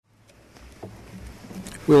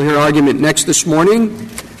We'll hear argument next this morning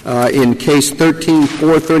in Case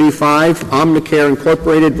 13-435, Omnicare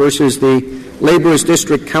Incorporated versus the Laborers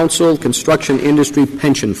District Council Construction Industry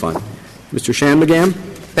Pension Fund. Mr. Shanmugam.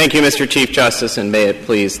 Thank you, Mr. Chief Justice, and may it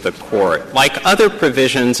please the Court. Like other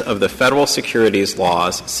provisions of the federal securities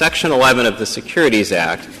laws, Section 11 of the Securities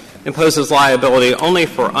Act imposes liability only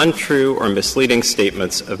for untrue or misleading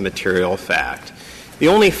statements of material fact. The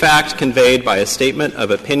only fact conveyed by a statement of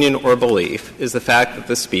opinion or belief is the fact that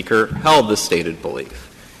the speaker held the stated belief.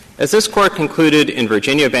 As this Court concluded in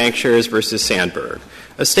Virginia Bankshares v. Sandberg,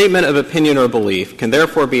 a statement of opinion or belief can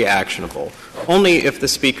therefore be actionable only if the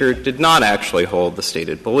speaker did not actually hold the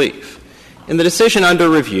stated belief. In the decision under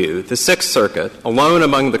review, the Sixth Circuit, alone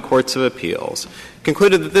among the courts of appeals,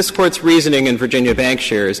 concluded that this Court's reasoning in Virginia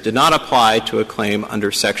Bankshares did not apply to a claim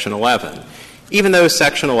under Section 11, even though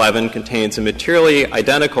Section 11 contains a materially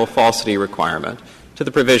identical falsity requirement to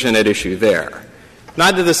the provision at issue there.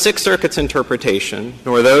 Neither the Sixth Circuit's interpretation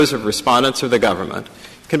nor those of respondents or the government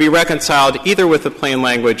can be reconciled either with the plain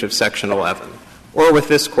language of Section 11 or with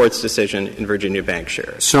this Court's decision in Virginia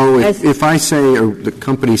Bankshares. So if I say, or the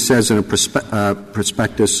company says in a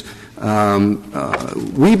prospectus,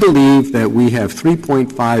 we believe that we have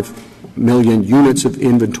 3.5 million units of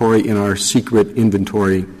inventory in our secret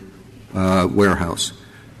inventory warehouse.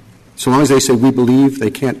 So long as they say we believe,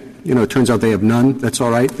 they can't, it turns out they have none, that's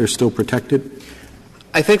all right, they're still protected?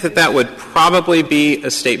 I think that would probably be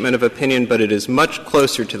a statement of opinion, but it is much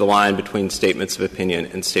closer to the line between statements of opinion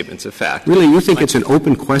and statements of fact. Really, you think it's an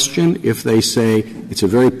open question if they say it's a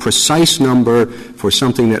very precise number for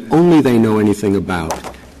something that only they know anything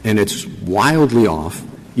about, and it's wildly off?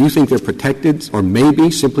 You think they're protected, or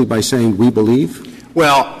maybe simply by saying we believe?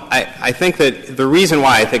 Well, I think that the reason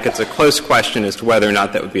why I think it's a close question as to whether or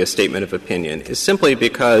not that would be a statement of opinion is simply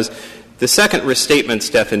because the second restatement's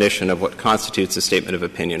definition of what constitutes a statement of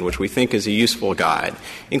opinion, which we think is a useful guide,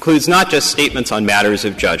 includes not just statements on matters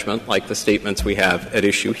of judgment, like the statements we have at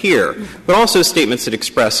issue here, but also statements that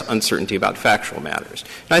express uncertainty about factual matters.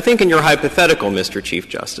 And I think in your hypothetical, Mr. Chief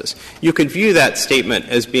Justice, you could view that statement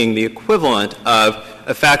as being the equivalent of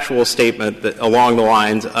a factual statement that along the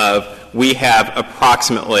lines of we have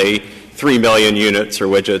approximately 3 million units or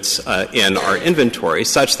widgets in our inventory,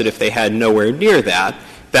 such that if they had nowhere near that,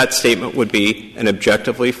 that statement would be an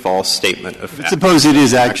objectively false statement of fact. Suppose it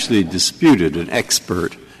is actually disputed. An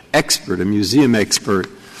expert, a museum expert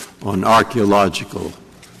on archaeological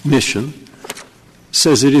mission,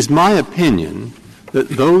 says it is my opinion that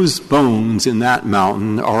those bones in that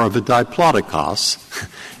mountain are of a diplodocus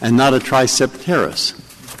and not a tricepterus.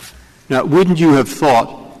 Now, wouldn't you have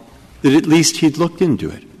thought that at least he'd looked into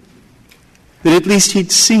it? That at least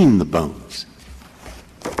he'd seen the bones?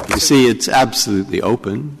 You see, it's absolutely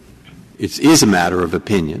open. It is a matter of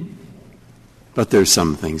opinion, but there's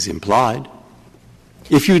some things implied.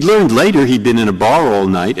 If you'd learned later he'd been in a bar all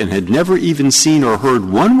night and had never even seen or heard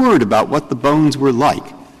one word about what the bones were like,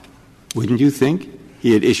 wouldn't you think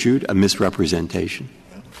he had issued a misrepresentation?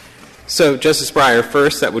 So, Justice Breyer,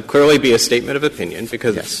 first, that would clearly be a statement of opinion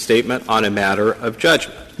because Yes. it's a statement on a matter of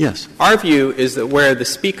judgment. Yes. Our view is that where the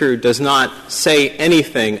speaker does not say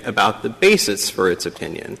anything about the basis for its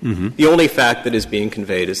opinion, the only fact that is being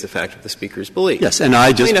conveyed is the fact of the speaker's belief. Yes, and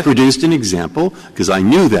I just produced an example because I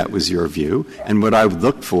knew that was your view, and what I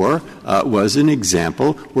looked for was an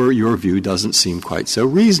example where your view doesn't seem quite so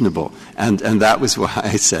reasonable. And that was why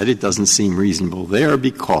I said it doesn't seem reasonable there,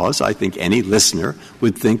 because I think any listener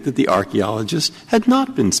would think that the archaeologist had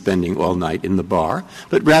not been spending all night in the bar,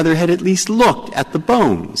 but rather had at least looked at the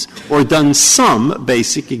bones or done some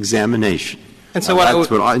basic examination. And so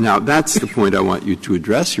now that's the point I want you to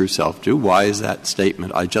address yourself to. Why is that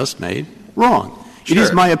statement I just made wrong? Sure. It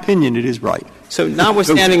is my opinion it is right. So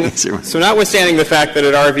notwithstanding the fact that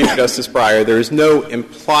at our view, Justice Breyer, there is no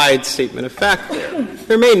implied statement of fact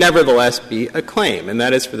there may nevertheless be a claim, and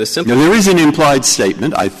that is for the simple Now, there is an implied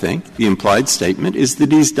statement, I think. The implied statement is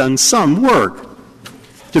that he's done some work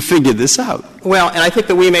to figure this out. Well, and I think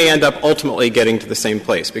that we may end up ultimately getting to the same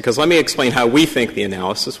place, because let me explain how we think the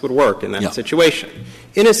analysis would work in that situation.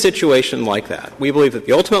 In a situation like that, we believe that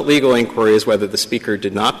the ultimate legal inquiry is whether the speaker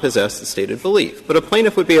did not possess the stated belief. But a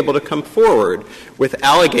plaintiff would be able to come forward with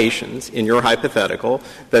allegations in your hypothetical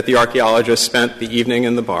that the archaeologist spent the evening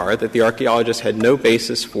in the bar, that the archaeologist had no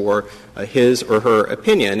basis for his or her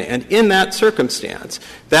opinion, and in that circumstance,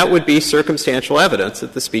 that would be circumstantial evidence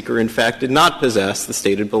that the speaker, in fact, did not possess the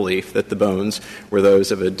stated belief that the bones were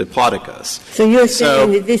those of a diplodocus. So you're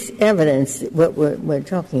saying that this evidence, what we're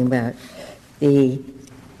talking about, the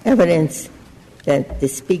evidence that the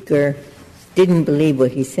speaker didn't believe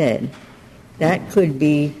what he said, that could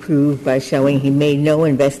be proved by showing he made no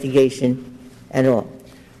investigation at all.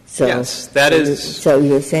 So, yes, that is. So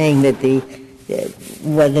you're saying that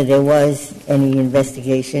whether there was any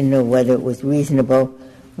investigation or whether it was reasonable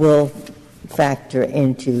will factor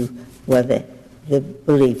into whether the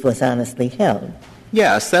belief was honestly held.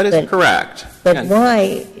 Yes, that is correct. But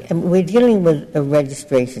why — we're dealing with a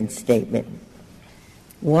registration statement.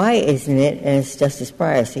 Why isn't it, as Justice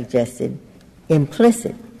Breyer suggested,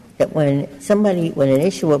 implicit that when an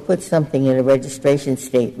issuer puts something in a registration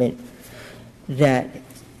statement that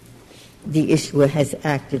the issuer has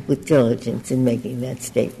acted with diligence in making that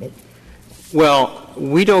statement? Well,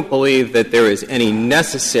 we don't believe that there is any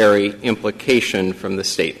necessary implication from the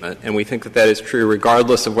statement, and we think that that is true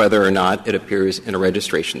regardless of whether or not it appears in a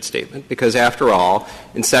registration statement, because after all,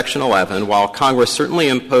 in Section 11, while Congress certainly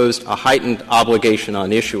imposed a heightened obligation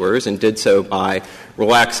on issuers and did so by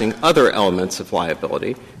relaxing other elements of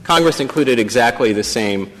liability, Congress included exactly the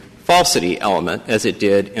same falsity element as it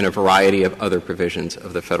did in a variety of other provisions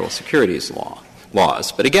of the federal securities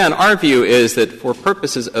laws. But again, our view is that for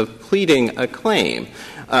purposes of pleading a claim,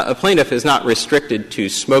 a plaintiff is not restricted to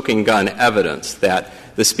smoking gun evidence that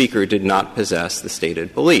the speaker did not possess the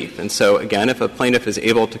stated belief. And so, again, if a plaintiff is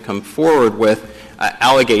able to come forward with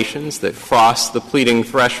allegations that cross the pleading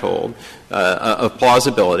threshold of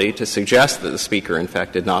plausibility to suggest that the speaker, in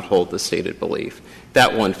fact, did not hold the stated belief,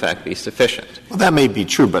 that will, in fact, be sufficient. Well, that may be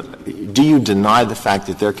true, but do you deny the fact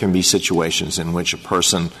that there can be situations in which a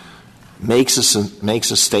person makes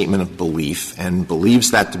a statement of belief and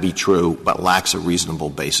believes that to be true but lacks a reasonable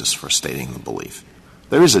basis for stating the belief?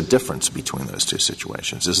 There is a difference between those two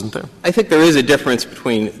situations, isn't there? I think there is a difference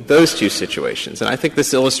between those two situations, and I think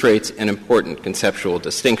this illustrates an important conceptual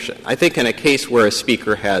distinction. I think in a case where a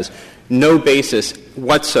speaker has no basis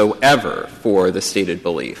whatsoever for the stated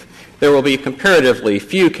belief, there will be comparatively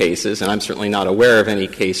few cases, and I'm certainly not aware of any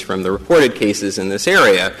case from the reported cases in this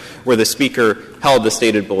area, where the speaker held the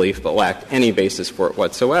stated belief but lacked any basis for it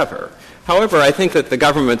whatsoever. However, I think that the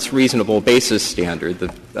government's reasonable basis standard,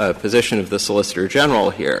 the position of the Solicitor General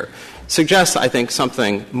here, suggests, I think,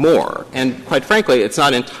 something more. And quite frankly, it's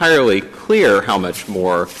not entirely clear how much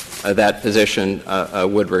more that position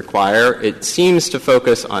would require. It seems to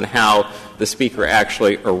focus on how the speaker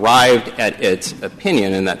actually arrived at its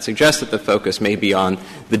opinion, and that suggests that the focus may be on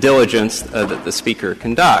the diligence that the speaker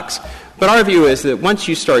conducts. But our view is that once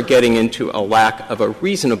you start getting into a lack of a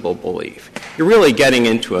reasonable belief, you're really getting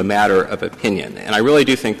into a matter of opinion. And I really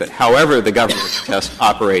do think that however the government's test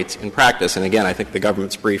operates in practice, and again, I think the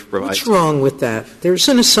government's brief provides... What's wrong with that? There's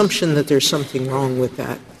an assumption that there's something wrong with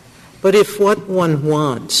that. But if what one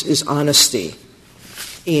wants is honesty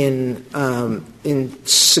in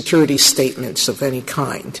security statements of any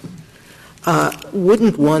kind,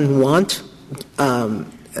 wouldn't one want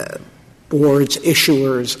boards,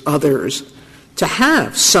 issuers, others to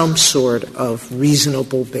have some sort of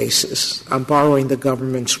reasonable basis, I'm borrowing the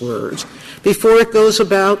government's words, before it goes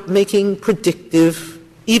about making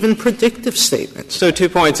even predictive statements? So 2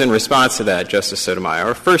 points in response to that, Justice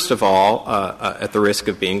Sotomayor. First of all, at the risk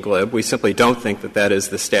of being glib, we simply don't think that that is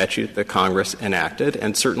the statute that Congress enacted,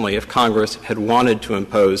 and certainly if Congress had wanted to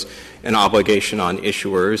impose an obligation on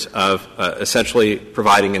issuers of essentially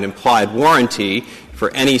providing an implied warranty for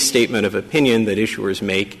any statement of opinion that issuers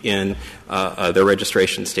make in their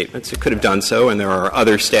registration statements, it could have done so, and there are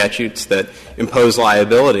other statutes that impose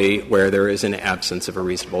liability where there is an absence of a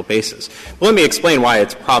reasonable basis. But let me explain why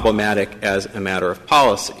it's problematic as a matter of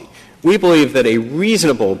policy. We believe that a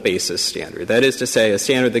reasonable basis standard, that is to say a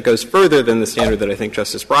standard that goes further than the standard that I think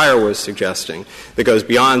Justice Breyer was suggesting, that goes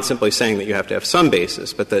beyond simply saying that you have to have some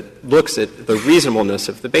basis, but that looks at the reasonableness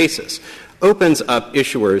of the basis, opens up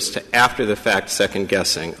issuers to after-the-fact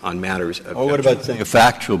second-guessing on matters of what about saying a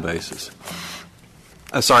factual basis?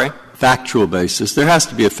 Sorry? Factual basis. There has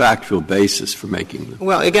to be a factual basis for making them.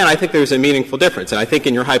 Well, again, I think there's a meaningful difference, and I think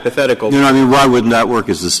in your hypothetical... why wouldn't that work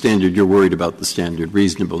as the standard? You're worried about the standard.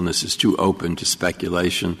 Reasonableness is too open to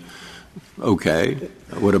speculation. Okay.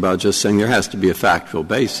 What about just saying there has to be a factual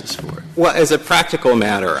basis for it? Well, as a practical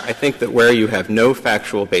matter, I think that where you have no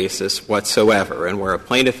factual basis whatsoever and where a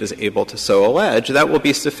plaintiff is able to so allege, that will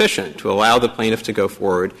be sufficient to allow the plaintiff to go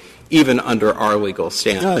forward even under our legal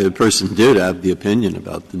standard. Yeah, the person did have the opinion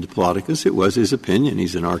about the Diplodocus. It was his opinion.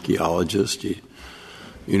 He's an archaeologist. He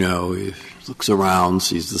looks around,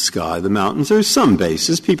 sees the sky, the mountains. There's some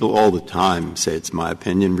basis. People all the time say it's my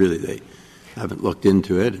opinion. Really, they haven't looked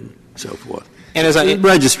into it and so forth. And as I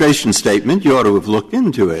registration statement, you ought to have looked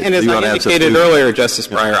into it. And as I indicated earlier, Justice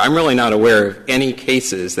Breyer, I'm really not aware of any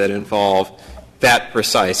cases that involve that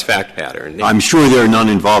precise fact pattern. I'm sure there are none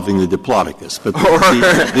involving the Diplodocus, but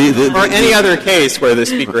or any other case where the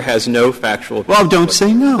speaker has no factual. Well, don't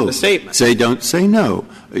say no. The statement. Say don't say no.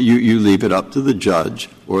 You leave it up to the judge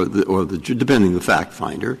or the depending the fact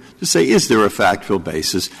finder to say is there a factual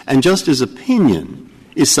basis, and just as opinion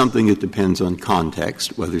is something that depends on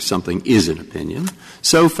context, whether something is an opinion,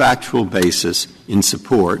 so factual basis in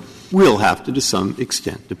support will have to some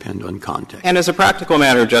extent depend on context. And as a practical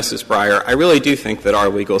matter, Justice Breyer, I really do think that our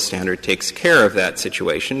legal standard takes care of that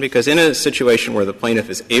situation, because in a situation where the plaintiff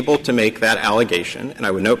is able to make that allegation, and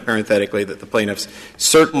I would note parenthetically that the plaintiffs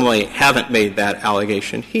certainly haven't made that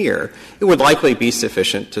allegation here, it would likely be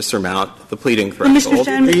sufficient to surmount the pleading threshold. Mr.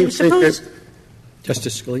 Steinman, suppose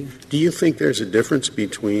Justice Scalia? Do you think there's a difference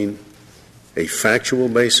between a factual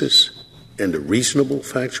basis and a reasonable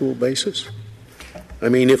factual basis? I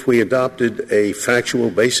mean, if we adopted a factual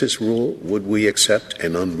basis rule, would we accept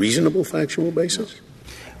an unreasonable factual basis?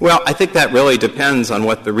 Well, I think that really depends on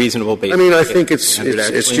what the reasonable basis is. I mean, I think it's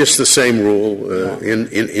just the same rule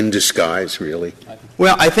in disguise, really.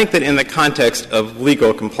 Well, I think that in the context of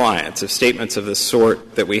legal compliance, of statements of the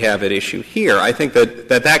sort that we have at issue here, I think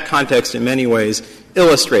that context in many ways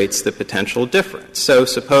illustrates the potential difference. So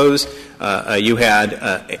suppose you had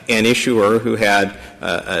an issuer who had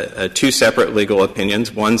two separate legal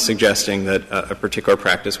opinions, one suggesting that a particular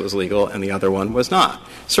practice was legal and the other one was not.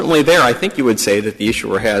 Certainly there, I think you would say that the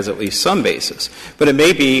issuer has at least some basis. But it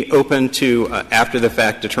may be open to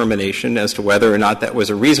after-the-fact determination as to whether or not that was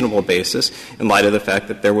a reasonable basis in light of the fact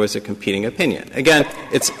that there was a competing opinion. Again,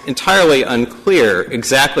 it's entirely unclear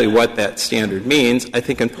exactly what that standard means, I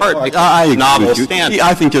think in part because it's a novel standard.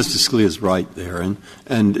 I think Justice Scalia is right there,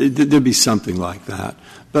 and there'd be something like that.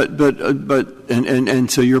 But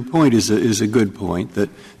so your point is a good point, that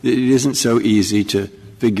it isn't so easy to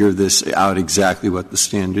figure this out exactly what the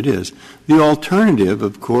standard is. The alternative,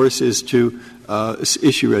 of course, is to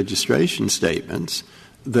issue registration statements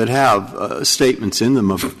that have statements in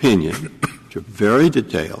them of opinion, which are very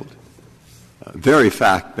detailed, very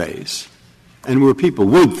fact-based, and where people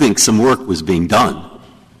would think some work was being done.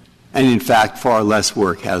 And in fact, far less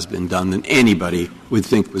work has been done than anybody would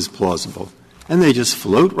think was plausible. And they just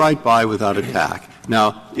float right by without attack.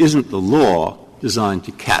 Now, isn't the law designed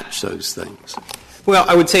to catch those things? Well,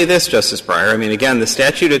 I would say this, Justice Breyer. I mean, again, the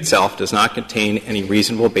statute itself does not contain any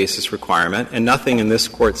reasonable basis requirement, and nothing in this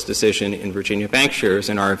Court's decision in Virginia Bank Shares,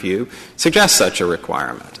 in our view, suggests such a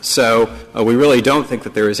requirement. So we really don't think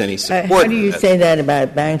that there is any support. How do you say that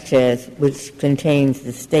about Bank Shares, which contains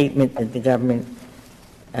the statement that the government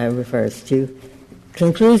refers to?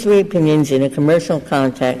 Conclusory opinions in a commercial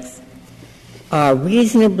context are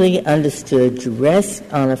reasonably understood to rest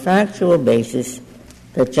on a factual basis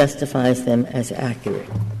that justifies them as accurate.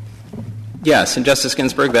 Yes, and Justice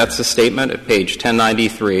Ginsburg, that's the statement at page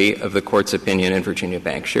 1093 of the Court's opinion in Virginia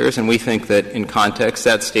Bank Shares, and we think that in context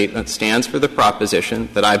that statement stands for the proposition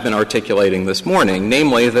that I've been articulating this morning,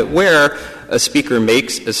 namely that where a speaker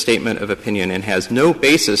makes a statement of opinion and has no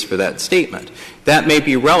basis for that statement, that may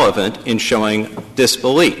be relevant in showing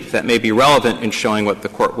disbelief. That may be relevant in showing what the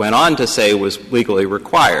Court went on to say was legally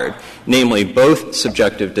required, namely both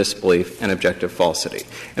subjective disbelief and objective falsity.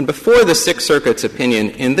 And before the Sixth Circuit's opinion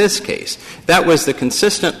in this case, that was the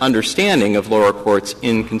consistent understanding of lower courts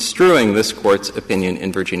in construing this Court's opinion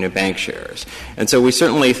in Virginia Bank Shares. And so we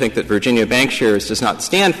certainly think that Virginia Bank Shares does not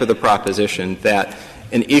stand for the proposition that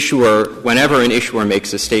an issuer, whenever an issuer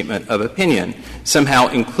makes a statement of opinion, somehow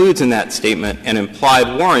includes in that statement an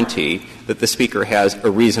implied warranty that the speaker has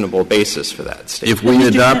a reasonable basis for that statement. If we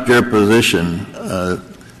adopt your position,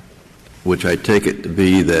 which I take it to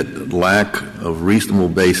be that lack of reasonable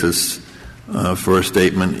basis for a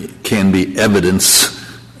statement can be evidence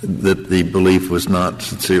that the belief was not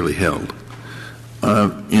sincerely held.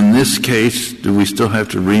 In this case, do we still have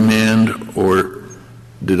to remand, or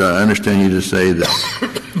did I understand you to say that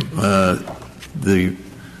the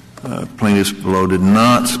plaintiffs below did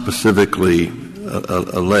not specifically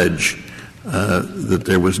allege that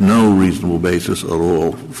there was no reasonable basis at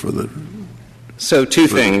all for the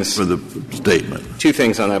for the statement? Two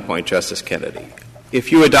things on that point, Justice Kennedy. If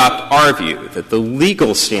you adopt our view that the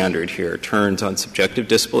legal standard here turns on subjective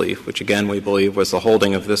disbelief, which again we believe was the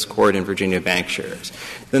holding of this Court in Virginia Bank Shares,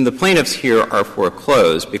 then the plaintiffs here are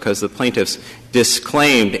foreclosed because the plaintiffs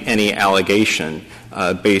disclaimed any allegation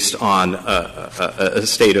based on a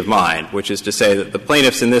state of mind, which is to say that the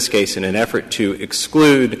plaintiffs in this case, in an effort to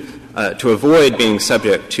exclude to avoid being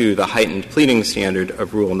subject to the heightened pleading standard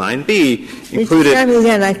of Rule 9b, included — Mr.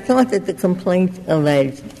 Chairman, I thought that the complaint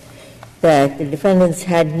alleged that the defendants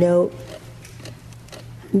had no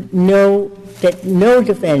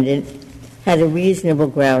defendant had a reasonable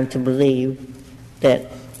ground to believe that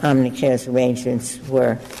Omnicare's arrangements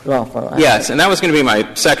were lawful. Yes, and that was going to be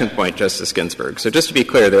my second point, Justice Ginsburg. So just to be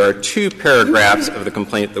clear, there are two paragraphs of the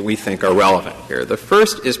complaint that we think are relevant here. The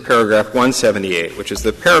first is paragraph 178, which is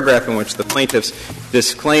the paragraph in which the plaintiffs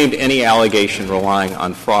disclaimed any allegation relying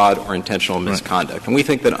on fraud or intentional misconduct. And we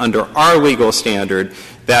think that under our legal standard,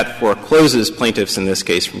 that forecloses plaintiffs in this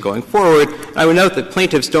case from going forward. I would note that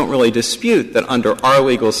plaintiffs don't really dispute that under our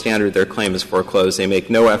legal standard their claim is foreclosed. They make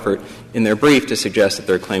no effort in their brief to suggest that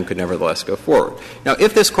their claim could nevertheless go forward. Now,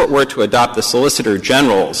 if this Court were to adopt the Solicitor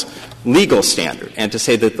General's legal standard and to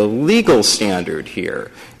say that the legal standard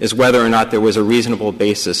here is whether or not there was a reasonable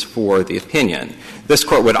basis for the opinion, this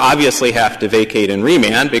Court would obviously have to vacate and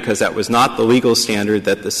remand because that was not the legal standard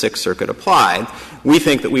that the Sixth Circuit applied. We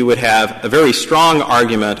think that we would have a very strong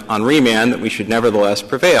argument on remand that we should nevertheless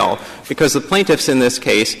prevail because the plaintiffs in this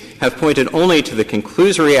case have pointed only to the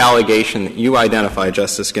conclusory allegation that you identify,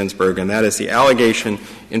 Justice Ginsburg, and that is the allegation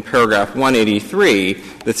in paragraph 183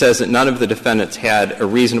 that says that none of the defendants had a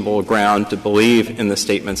reasonable ground to believe in the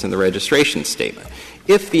statements in the registration statement.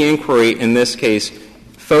 If the inquiry in this case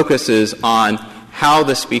focuses on how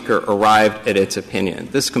the speaker arrived at its opinion,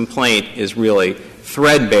 this complaint is really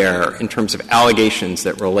threadbare in terms of allegations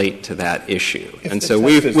that relate to that issue. And so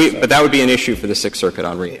but that would be an issue for the Sixth Circuit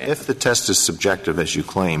on remand. If the test is subjective, as you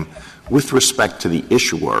claim, with respect to the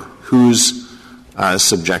issuer, whose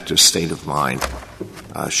subjective state of mind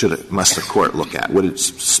must the Court look at? Would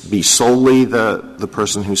it be solely the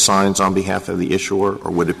person who signs on behalf of the issuer,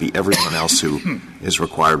 or would it be everyone else who is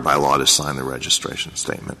required by law to sign the registration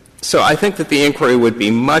statement? So I think that the inquiry would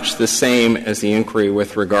be much the same as the inquiry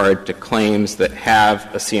with regard to claims that have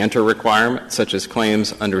a scienter requirement, such as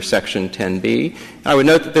claims under Section 10b. I would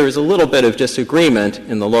note that there is a little bit of disagreement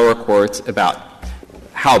in the lower courts about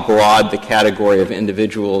how broad the category of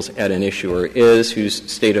individuals at an issuer is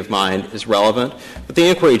whose state of mind is relevant. But the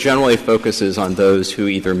inquiry generally focuses on those who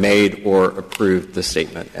either made or approved the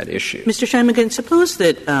statement at issue. Mr. Shanmugam, suppose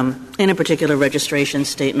that in a particular registration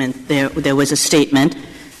statement there was a statement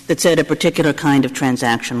that said a particular kind of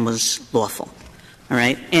transaction was lawful, all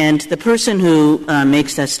right? And the person who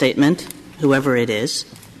makes that statement, whoever it is,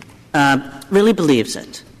 really believes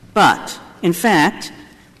it. But, in fact,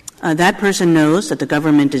 that person knows that the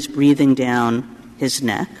government is breathing down his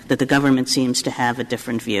neck, that the government seems to have a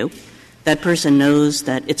different view. That person knows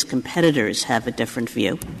that its competitors have a different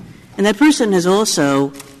view. And that person has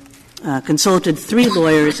also consulted 3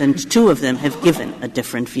 lawyers, and 2 of them have given a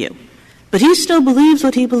different view. But he still believes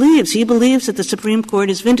what he believes. He believes that the Supreme Court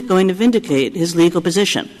is going to vindicate his legal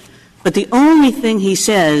position. But the only thing he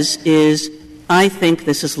says is, I think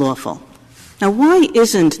this is lawful. Now, why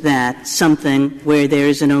isn't that something where there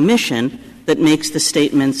is an omission that makes the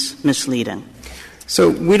statements misleading? So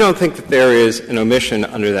we don't think that there is an omission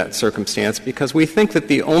under that circumstance because we think that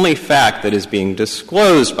the only fact that is being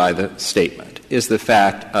disclosed by the statement is the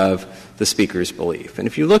fact of the speaker's belief. And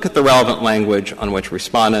if you look at the relevant language on which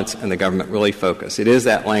respondents and the government really focus, it is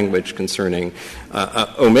that language concerning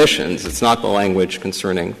omissions. It's not the language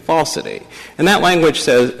concerning falsity. And that language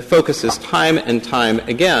focuses time and time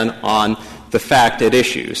again on the fact at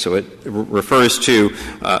issue. So it refers to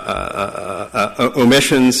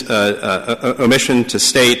omission to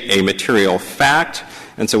state a material fact.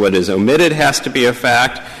 And so what is omitted has to be a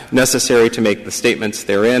fact necessary to make the statements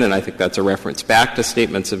therein, and I think that's a reference back to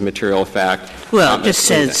statements of material fact. Well, it just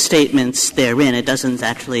says statements therein. It doesn't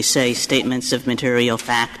actually say statements of material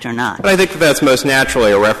fact or not. But I think that's most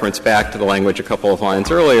naturally a reference back to the language a couple of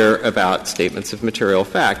lines earlier about statements of material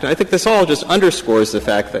fact. And I think this all just underscores the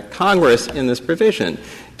fact that Congress in this provision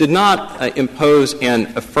did not impose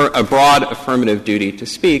a broad affirmative duty to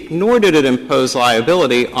speak, nor did it impose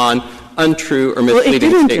liability on untrue or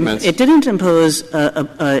misleading statements. It didn't impose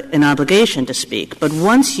an obligation to speak, but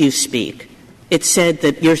once you speak, it said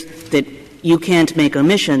that you can't make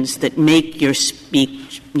omissions that make your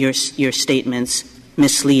statements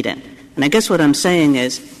misleading. And I guess what I'm saying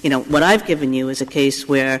is, what I've given you is a case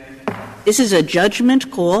where this is a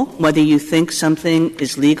judgment call, whether you think something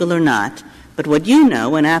is legal or not. But what you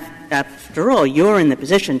know, and after all, you're in the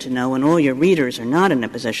position to know, and all your readers are not in a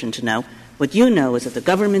position to know, what you know is that the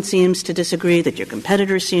government seems to disagree, that your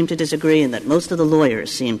competitors seem to disagree, and that most of the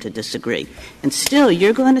lawyers seem to disagree. And still,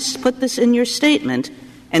 you're going to put this in your statement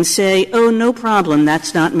and say, oh, no problem,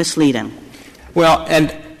 that's not misleading. Well,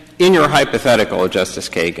 and in your hypothetical, Justice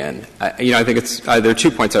Kagan, I think there are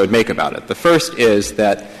 2 points I would make about it. The first is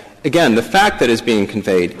that again, the fact that is being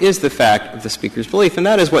conveyed is the fact of the speaker's belief, and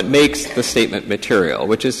that is what makes the statement material,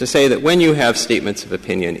 which is to say that when you have statements of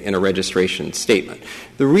opinion in a registration statement,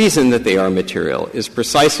 the reason that they are material is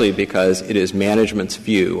precisely because it is management's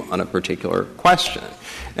view on a particular question.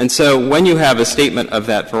 And so when you have a statement of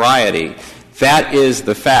that variety, that is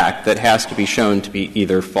the fact that has to be shown to be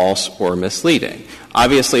either false or misleading.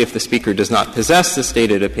 Obviously, if the speaker does not possess the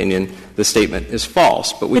stated opinion, the statement is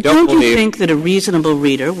false. But don't you think that a reasonable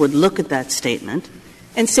reader would look at that statement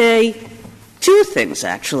and say two things,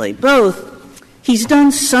 actually? Both, he's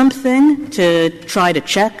done something to try to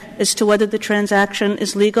check as to whether the transaction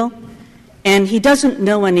is legal, and he doesn't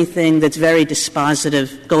know anything that's very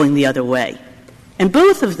dispositive going the other way. And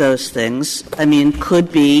both of those things,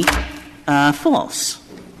 could be false.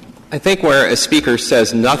 I think where a speaker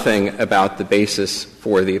says nothing about the basis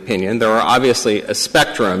for the opinion, there are obviously a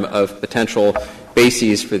spectrum of potential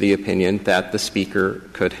bases for the opinion that the speaker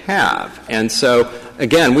could have. And so,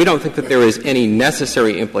 again, we don't think that there is any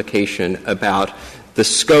necessary implication about the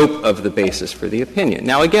scope of the basis for the opinion.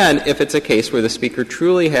 Now, again, if it's a case where the speaker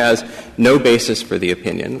truly has no basis for the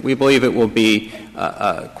opinion, we believe it will be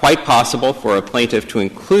quite possible for a plaintiff to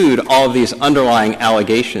include all of these underlying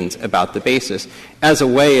allegations about the basis as a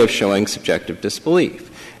way of showing subjective disbelief.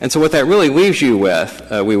 And so what that really leaves you with,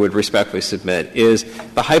 we would respectfully submit, is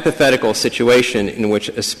the hypothetical situation in which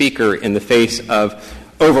a speaker, in the face of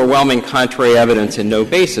overwhelming contrary evidence and no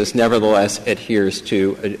basis, nevertheless adheres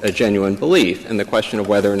to a genuine belief, and the question of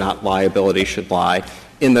whether or not liability should lie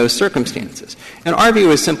in those circumstances. And our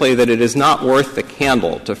view is simply that it is not worth the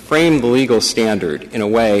candle to frame the legal standard in a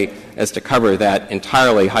way as to cover that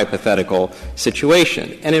entirely hypothetical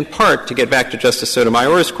situation. And in part, to get back to Justice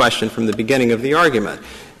Sotomayor's question from the beginning of the argument,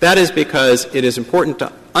 that is because it is important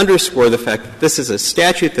to underscore the fact that this is a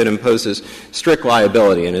statute that imposes strict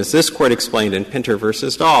liability. And as this Court explained in Pinter v.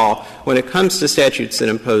 Dahl, when it comes to statutes that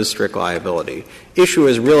impose strict liability,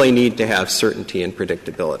 issuers really need to have certainty and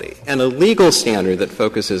predictability. And a legal standard that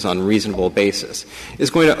focuses on reasonable basis is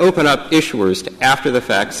going to open up issuers to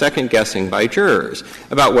after-the-fact second-guessing by jurors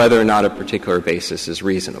about whether or not a particular basis is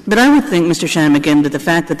reasonable. But I would think, Mr. Shanmugam, that the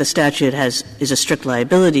fact that the statute is a strict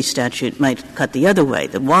liability statute might cut the other way.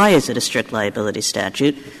 That why is it a strict liability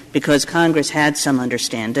statute? Because Congress had some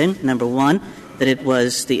understanding, number one, that it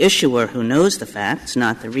was the issuer who knows the facts,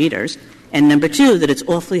 not the readers, and number two, that it's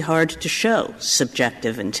awfully hard to show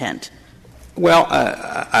subjective intent. Well,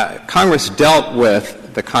 Congress dealt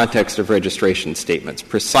with the context of registration statements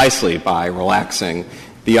precisely by relaxing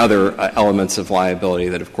the other elements of liability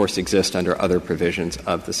that, of course, exist under other provisions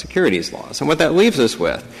of the securities laws. And what that leaves us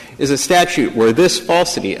with is a statute where this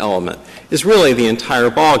falsity element is really the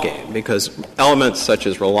entire ballgame, because elements such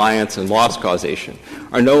as reliance and loss causation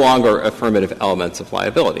are no longer affirmative elements of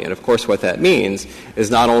liability. And, of course, what that means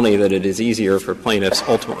is not only that it is easier for plaintiffs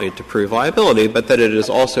ultimately to prove liability, but that it is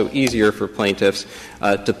also easier for plaintiffs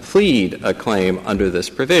to plead a claim under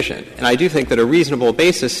this provision. And I do think that a reasonable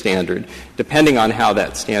basis standard, depending on how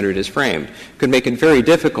that standard is framed, could make it very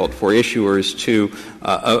difficult for issuers to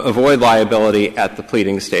avoid liability at the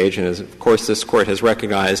pleading stage. And, as, of course, this Court has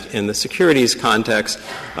recognized in the securities context,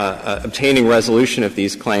 obtaining resolution of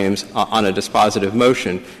these claims on a dispositive motion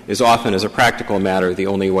is often, as a practical matter, the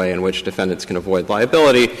only way in which defendants can avoid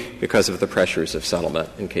liability because of the pressures of settlement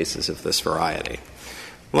in cases of this variety.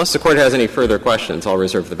 Unless the Court has any further questions, I'll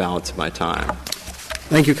reserve the balance of my time.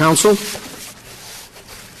 Thank you, counsel.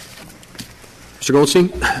 Mr. Goldstein.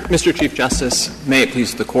 Mr. Chief Justice, may it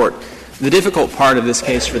please the Court. The difficult part of this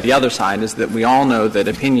case for the other side is that we all know that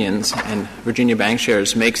opinions, and Virginia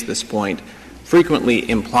Bankshares makes this point, frequently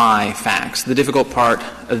imply facts. The difficult part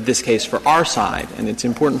of this case for our side, and it's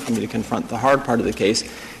important for me to confront the hard part of the case,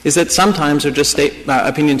 is that sometimes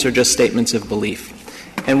opinions are just statements of belief.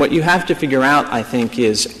 And what you have to figure out, I think,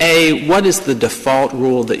 is, A, what is the default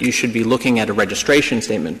rule that you should be looking at a registration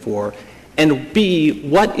statement for? And B,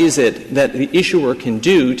 what is it that the issuer can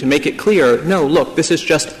do to make it clear, no, look, this is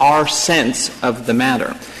just our sense of the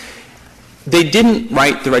matter? They didn't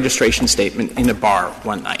write the registration statement in a bar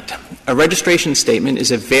one night. A registration statement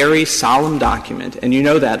is a very solemn document, and you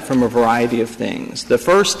know that from a variety of things. The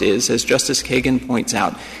first is, as Justice Kagan points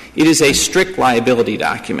out, it is a strict liability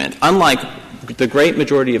document. Unlike the great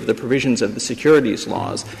majority of the provisions of the securities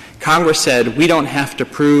laws, Congress said we don't have to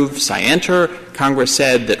prove scienter. Congress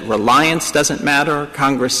said that reliance doesn't matter.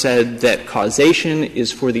 Congress said that causation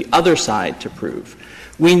is for the other side to prove.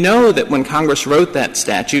 We know that when Congress wrote that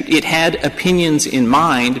statute, it had opinions in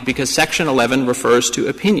mind because Section 11 refers to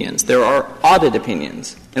opinions. There are audit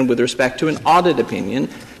opinions. And with respect to an audit opinion,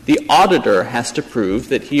 the auditor has to prove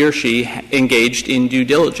that he or she engaged in due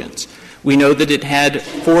diligence. We know that it had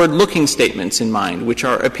forward-looking statements in mind, which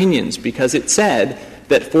are opinions, because it said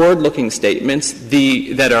that forward-looking statements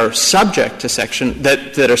that are subject to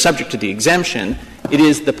that are subject to the exemption, it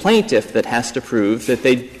is the plaintiff that has to prove that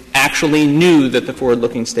they actually knew that the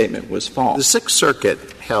forward-looking statement was false. The Sixth Circuit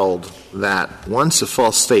held that once a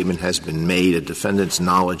false statement has been made, a defendant's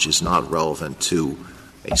knowledge is not relevant to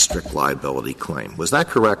a strict liability claim. Was that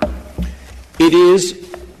correct? It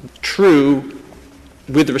is true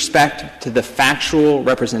with respect to the factual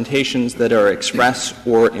representations that are expressed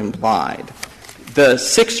or implied. The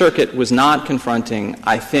Sixth Circuit was not confronting,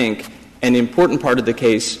 I think, an important part of the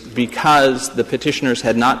case because the petitioners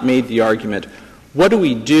had not made the argument, what do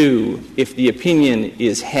we do if the opinion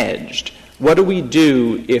is hedged? What do we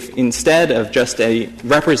do if instead of just a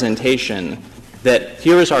representation that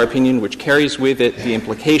here is our opinion which carries with it the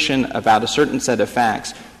implication about a certain set of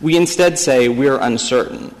facts, we instead say we're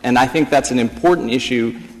uncertain. And I think that's an important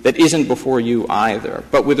issue that isn't before you either.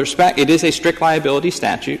 But with respect, it is a strict liability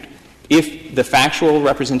statute. If the factual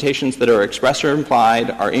representations that are expressed or implied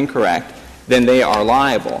are incorrect, then they are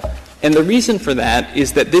liable. And the reason for that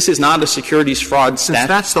is that this is not a securities fraud statute. Since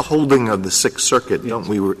that's the holding of the Sixth Circuit, don't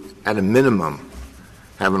we, at a minimum,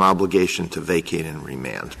 have an obligation to vacate and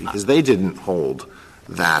remand? Because they didn't hold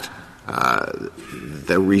that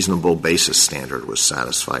the reasonable basis standard was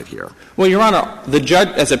satisfied here. Well, Your Honor, the judge,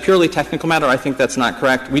 as a purely technical matter, I think that's not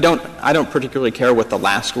correct. I don't particularly care what the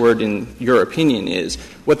last word in your opinion is.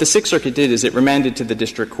 What the Sixth Circuit did is it remanded to the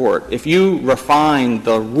district court. If you refine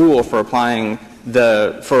the rule for applying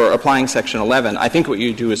Section 11, I think what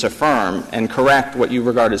you do is affirm and correct what you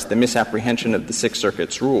regard as the misapprehension of the Sixth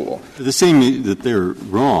Circuit's rule. The same that they're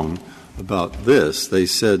wrong about this. They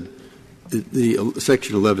said the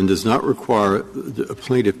Section 11 does not require a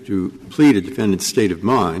plaintiff to plead a defendant's state of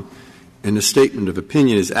mind, and a statement of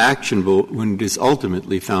opinion is actionable when it is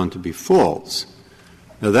ultimately found to be false.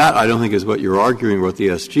 Now, that I don't think is what you're arguing or what the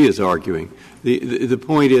SG is arguing. The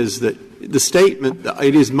point is that the statement,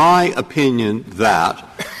 it is my opinion that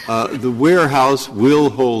the warehouse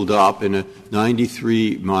will hold up in a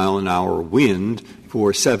 93-mile-an-hour wind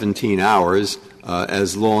for 17 hours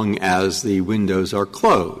as long as the windows are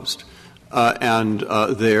closed. That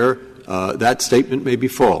statement may be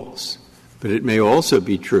false. But it may also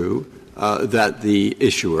be true that the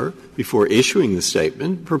issuer, before issuing the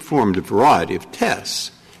statement, performed a variety of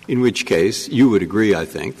tests, in which case you would agree, I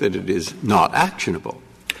think, that it is not actionable.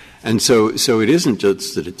 And so it isn't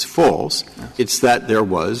just that it's false, it's that there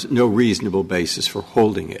was no reasonable basis for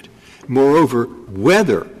holding it. Moreover,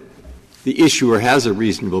 whether the issuer has a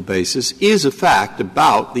reasonable basis is a fact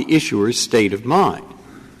about the issuer's state of mind.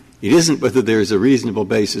 It isn't whether there is a reasonable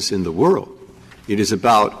basis in the world. It is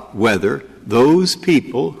about whether those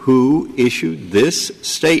people who issued this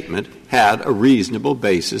statement had a reasonable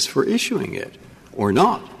basis for issuing it or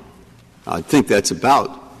not. I think that's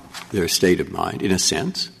about their state of mind, in a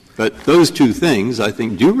sense. But those two things, I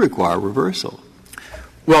think, do require reversal.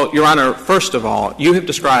 Well, Your Honor, first of all, you have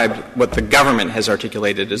described what the government has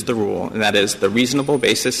articulated as the rule, and that is the reasonable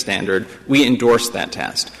basis standard. We endorse that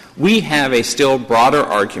test. We have a still broader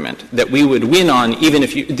argument that we would win on even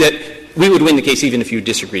if we would win the case even if you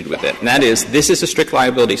disagreed with it. And that is, this is a strict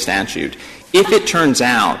liability statute. If it turns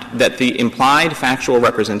out that the implied factual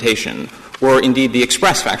representation, or indeed the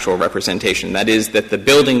express factual representation, that is, that the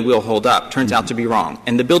building will hold up, turns out to be wrong,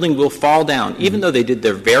 and the building will fall down, even though they did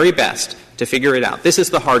their very best to figure it out. This is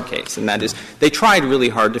the hard case, and that is, they tried really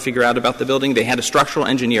hard to figure out about the building. They had a structural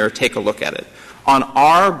engineer take a look at it. On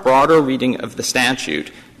our broader reading of the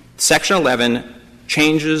statute, Section 11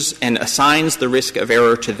 changes and assigns the risk of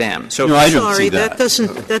error to them. So, no, I don't see that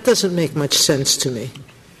doesn't make much sense to me.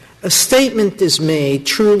 A statement is made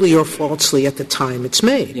truly or falsely at the time it's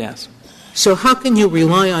made. Yes. So how can you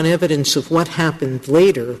rely on evidence of what happened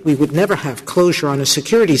later? We would never have closure on a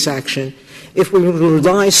securities action if we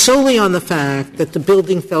rely solely on the fact that the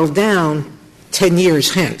building fell down 10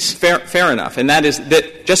 years hence. Fair enough. And that is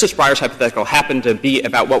that Justice Breyer's hypothetical happened to be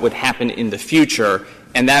about what would happen in the future,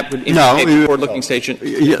 and that would indicate the forward-looking station.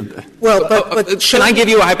 Well, but can I give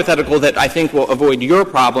you a hypothetical that I think will avoid your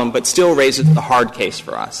problem but still raises the hard case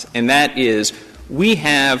for us? And that is, we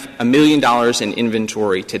have $1 million in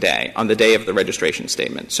inventory today on the day of the registration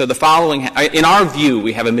statement. So the following — in our view,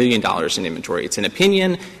 we have $1 million in inventory. It's an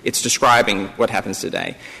opinion. It's describing what happens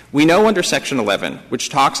today. We know under Section 11, which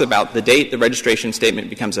talks about the date the registration statement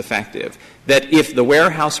becomes effective, that if the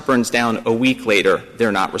warehouse burns down a week later,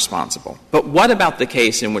 they're not responsible. But what about the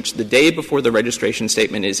case in which the day before the registration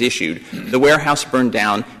statement is issued, the warehouse burned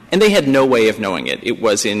down and they had no way of knowing it? It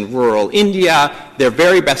was in rural India. Their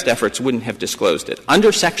very best efforts wouldn't have disclosed it.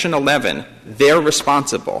 Under Section 11, they're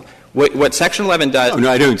responsible. What Section 11 does — No,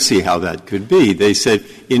 I don't see how that could be. They said,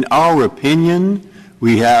 in our opinion,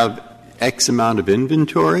 we have X amount of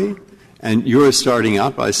inventory, and you're starting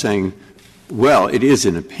out by saying, well, it is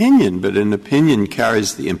an opinion, but an opinion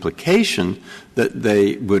carries the implication that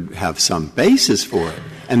they would have some basis for it.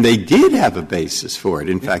 And they did have a basis for it.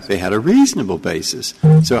 In fact, they had a reasonable basis.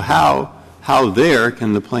 So how there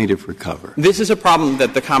can the plaintiff recover? This is a problem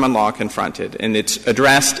that the common law confronted, and it's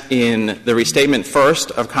addressed in the restatement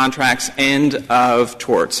first of contracts and of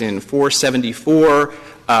torts, in 474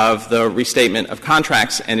 of the restatement of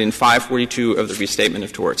contracts and in 542 of the restatement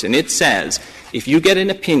of torts. And it says, if you get an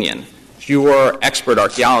opinion, your expert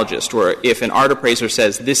archaeologist, or if an art appraiser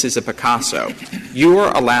says this is a Picasso, you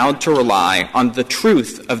are allowed to rely on the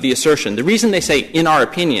truth of the assertion. The reason they say in our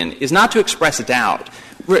opinion is not to express a doubt.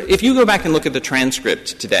 If you go back and look at the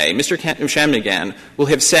transcript today, Mr. Shanmugam will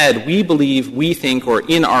have said, we believe, we think, or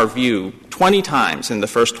in our view 20 times in the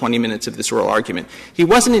first 20 minutes of this oral argument. He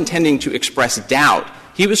wasn't intending to express doubt.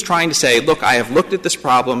 He was trying to say, look, I have looked at this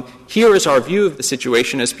problem. Here is our view of the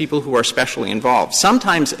situation as people who are specially involved.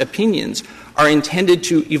 Sometimes opinions are intended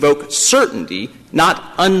to evoke certainty,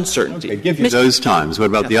 not uncertainty. Okay, give you those times. What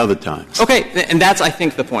about the other times? Okay, and that's, I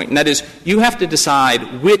think, the point. And that is, you have to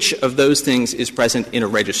decide which of those things is present in a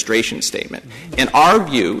registration statement. And our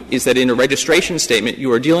view is that in a registration statement,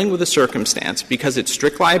 you are dealing with a circumstance, because it's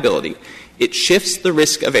strict liability, it shifts the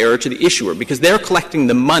risk of error to the issuer, because they're collecting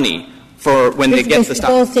the money for when they get the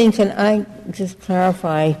stock. Mr. Goldstein, can I just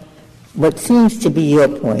clarify what seems to be your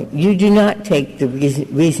point? You do not take the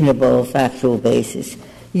reasonable factual basis.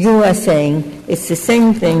 You are saying it's the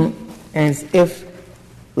same thing as if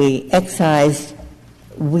we excised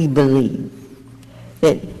we believe.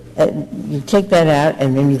 That you take that out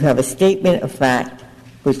and then you have a statement of fact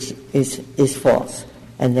which is false,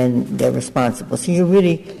 and then they're responsible. So you're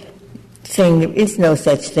really saying there is no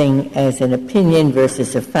such thing as an opinion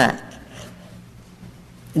versus a fact,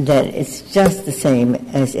 that it's just the same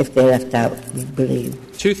as if they left out we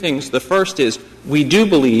believe. Two things. The first is we do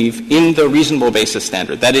believe in the reasonable basis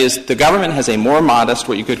standard. That is, the government has a more modest,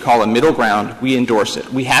 what you could call a middle ground. We endorse it.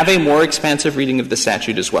 We have a more expansive reading of the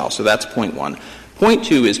statute as well. So that's point one. Point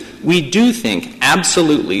two is we do think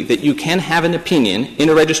absolutely that you can have an opinion in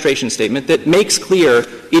a registration statement that makes clear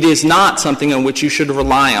it is not something on which you should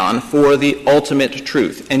rely on for the ultimate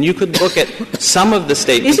truth. And you could look at some of the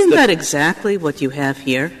statements. Isn't that exactly what you have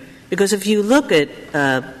here? Because if you look at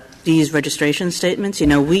these registration statements,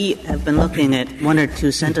 we have been looking at one or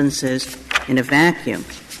two sentences in a vacuum.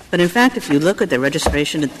 But in fact, if you look at the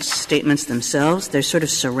registration statements themselves, they're sort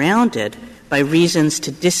of surrounded by reasons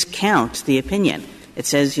to discount the opinion. It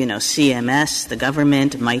says, CMS, the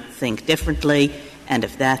government, might think differently, and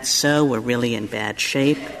if that's so, we're really in bad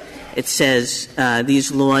shape. It says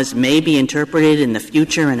these laws may be interpreted in the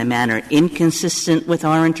future in a manner inconsistent with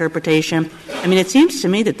our interpretation. I mean, it seems to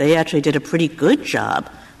me that they actually did a pretty good job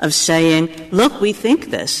of saying, look, we think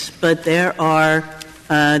this, but there are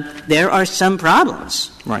some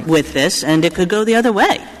problems with this, and it could go the other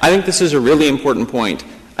way. I think this is a really important point.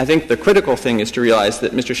 I think the critical thing is to realize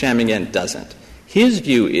that Mr. Shanmugam doesn't. His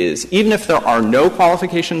view is, even if there are no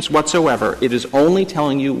qualifications whatsoever, it is only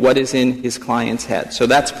telling you what is in his client's head. So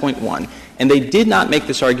that's point one. And they did not make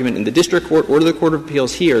this argument in the district court or the Court of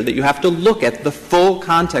Appeals here that you have to look at the full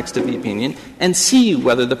context of the opinion and see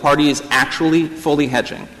whether the party is actually fully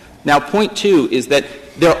hedging. Now, point two is that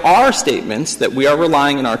there are statements that we are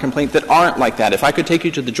relying in our complaint that aren't like that. If I could take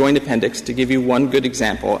you to the joint appendix to give you one good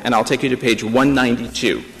example, and I'll take you to page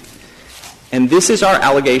 192. And this is our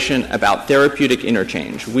allegation about therapeutic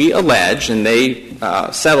interchange. We allege, and they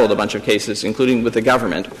settled a bunch of cases, including with the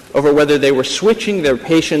government, over whether they were switching their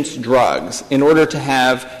patients' drugs in order to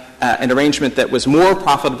have an arrangement that was more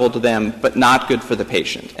profitable to them but not good for the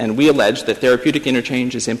patient. And we allege that therapeutic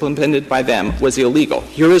interchange as implemented by them was illegal.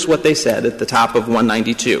 Here is what they said at the top of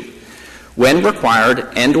 192. When required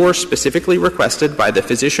and or specifically requested by the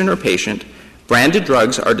physician or patient, branded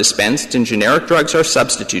drugs are dispensed and generic drugs are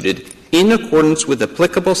substituted in accordance with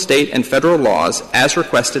applicable state and federal laws as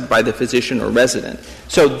requested by the physician or resident.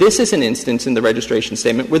 So this is an instance in the registration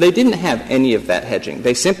statement where they didn't have any of that hedging.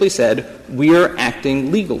 They simply said, we're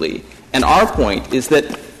acting legally. And our point is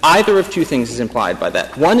that either of two things is implied by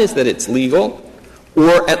that. One is that it's legal,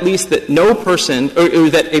 or at least that no person — or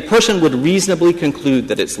that a person would reasonably conclude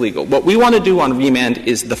that it's legal. What we want to do on remand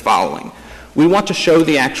is the following. We want to show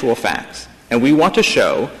the actual facts. And we want to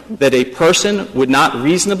show that a person would not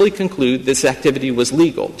reasonably conclude this activity was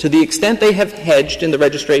legal to the extent they have hedged in the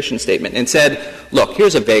registration statement and said, look,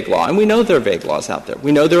 here's a vague law. And we know there are vague laws out there.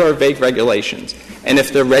 We know there are vague regulations. And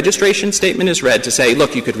if the registration statement is read to say,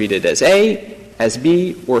 look, you could read it as A, as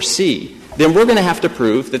B or C, then we're going to have to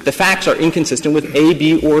prove that the facts are inconsistent with A,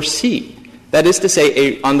 B, or C. That is to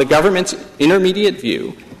say, on the government's intermediate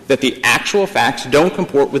view, that the actual facts don't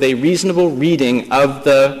comport with a reasonable reading of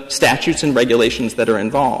the statutes and regulations that are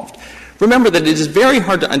involved. Remember that it is very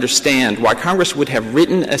hard to understand why Congress would have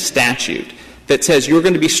written a statute that says you're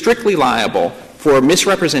going to be strictly liable for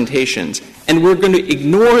misrepresentations, and we're going to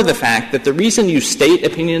ignore the fact that the reason you state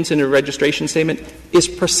opinions in a registration statement is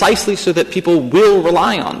precisely so that people will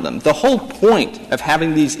rely on them. The whole point of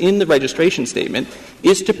having these in the registration statement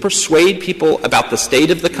is to persuade people about the state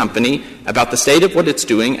of the company, about the state of what it's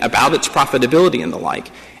doing, about its profitability and the like.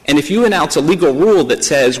 And if you announce a legal rule that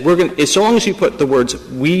says as long as you put the words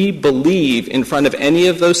 "we believe" in front of any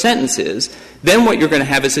of those sentences, then what you're going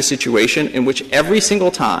to have is a situation in which every single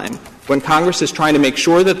time when Congress is trying to make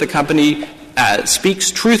sure that the company speaks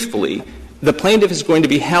truthfully, the plaintiff is going to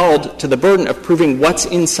be held to the burden of proving what's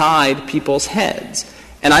inside people's heads.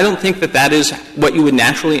 And I don't think that that is what you would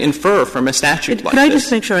naturally infer from a statute like this. Could I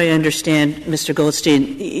just make sure I understand, Mr.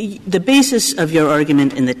 Goldstein? The basis of your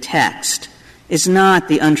argument in the text is not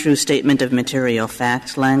the untrue statement of material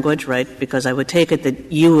facts language, right? Because I would take it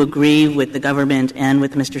that you agree with the government and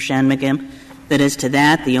with Mr. Shanmugam that as to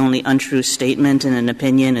that, the only untrue statement in an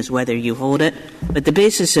opinion is whether you hold it. But the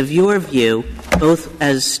basis of your view, both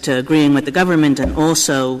as to agreeing with the government and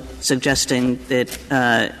also suggesting that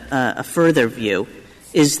a further view,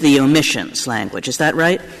 is the omissions language. Is that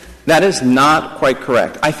right? That is not quite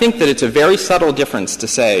correct. I think that it's a very subtle difference to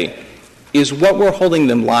say, is what we're holding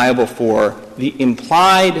them liable for the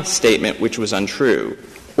implied statement which was untrue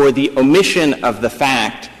or the omission of the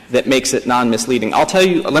fact that makes it non-misleading? I'll tell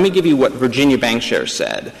you, let me give you what Virginia Bankshares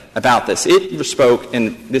said about this. It spoke,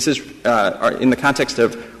 and this is in the context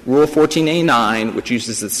of Rule 14A9, which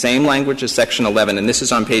uses the same language as Section 11, and this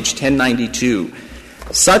is on page 1092.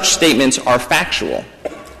 Such statements are factual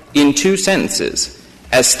in two sentences.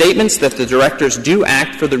 As statements that the directors do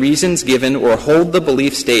act for the reasons given or hold the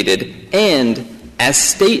belief stated, and as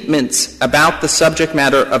statements about the subject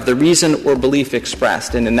matter of the reason or belief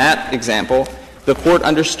expressed. And in that example, the Court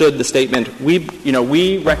understood the statement,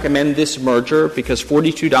 we recommend this merger because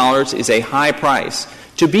 $42 is a high price,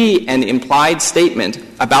 to be an implied statement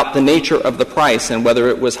about the nature of the price and whether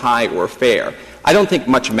it was high or fair. I don't think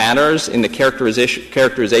much matters in the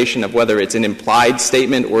characterization of whether it's an implied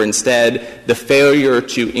statement or instead the failure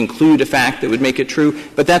to include a fact that would make it true,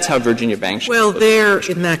 but that's how Virginia Banks. Well, there,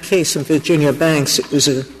 in that case in Virginia Banks, it was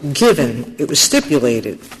a given, it was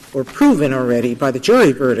stipulated or proven already by the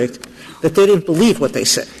jury verdict that they didn't believe what they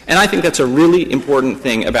said. And I think that's a really important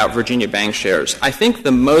thing about Virginia Bankshares. I think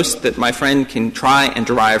the most that my friend can try and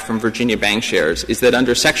derive from Virginia Bankshares is that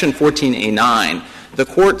under Section 14A9, the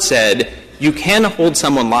Court said you can hold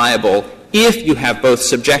someone liable if you have both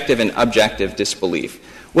subjective and objective disbelief.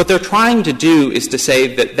 What they're trying to do is to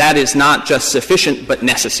say that that is not just sufficient but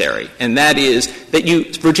necessary, and that is that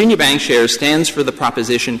Virginia Bankshares stands for the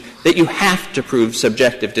proposition that you have to prove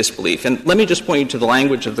subjective disbelief. And let me just point you to the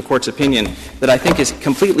language of the Court's opinion that I think is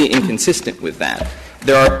completely inconsistent with that.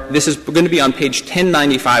 This is going to be on page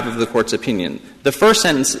 1095 of the Court's opinion. The first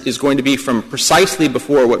sentence is going to be from precisely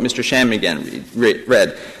before what Mr. Shanmugam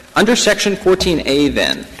read. Under Section 14A,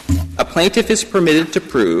 then, a plaintiff is permitted to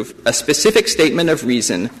prove a specific statement of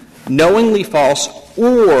reason knowingly false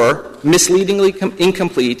or misleadingly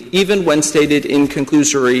incomplete even when stated in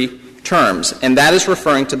conclusory terms. And that is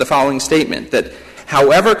referring to the following statement, that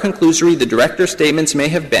however conclusory the director's statements may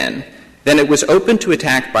have been, then it was open to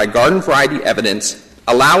attack by garden variety evidence,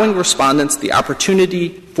 allowing respondents the opportunity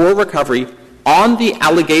for recovery on the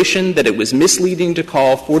allegation that it was misleading to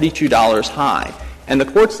call $42 high. And the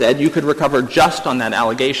Court said you could recover just on that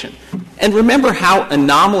allegation. And remember how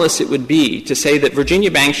anomalous it would be to say that Virginia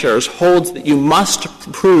Bankshares holds that you must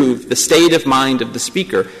prove the state of mind of the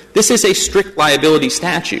speaker. This is a strict liability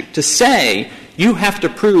statute. To say you have to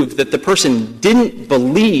prove that the person didn't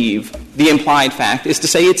believe the implied fact is to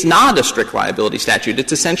say it's not a strict liability statute.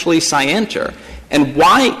 It's essentially scienter. And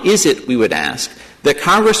why is it, we would ask, that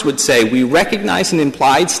Congress would say we recognize an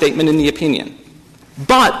implied statement in the opinion,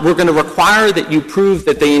 but we're going to require that you prove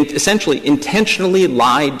that they essentially intentionally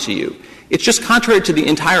lied to you? It's just contrary to the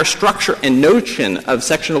entire structure and notion of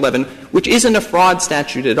Section 11, which isn't a fraud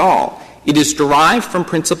statute at all. It is derived from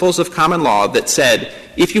principles of common law that said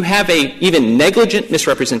if you have a even negligent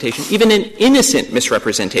misrepresentation, even an innocent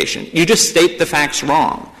misrepresentation, you just state the facts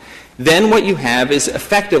wrong, then what you have is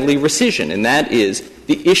effectively rescission, and that is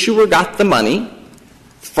the issuer got the money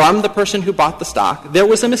from the person who bought the stock. There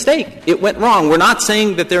was a mistake. It went wrong. We're not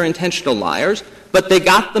saying that they're intentional liars, but they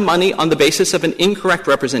got the money on the basis of an incorrect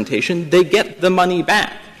representation. They get the money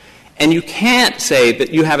back. And you can't say that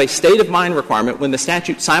you have a state-of-mind requirement when the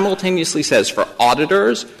statute simultaneously says for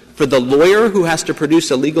auditors, for the lawyer who has to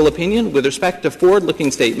produce a legal opinion with respect to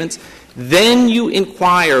forward-looking statements, then you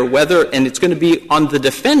inquire whether, and it's going to be on the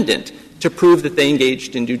defendant to prove that they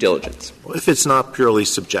engaged in due diligence. Well, if it's not purely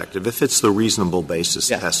subjective, if it's the reasonable basis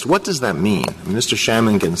test, what does that mean? Mr.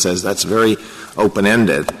 Shammingham says that's very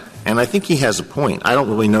open-ended, and I think he has a point. I don't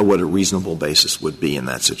really know what a reasonable basis would be in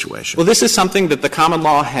that situation. Well, this is something that the common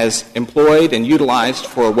law has employed and utilized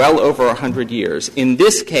for well over 100 years. In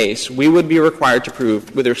this case, we would be required to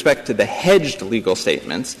prove, with respect to the hedged legal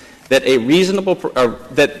statements, that a reasonable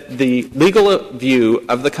that the legal view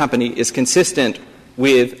of the company is consistent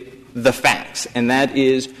with the facts, and that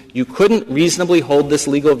is you couldn't reasonably hold this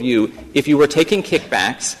legal view if you were taking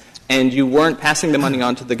kickbacks and you weren't passing the money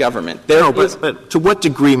on to the government. But to what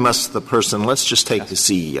degree must the person — let's just take the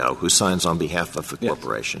CEO who signs on behalf of the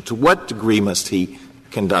corporation. To what degree must he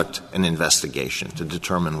conduct an investigation to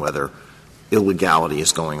determine whether illegality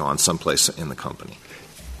is going on someplace in the company?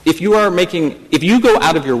 If you go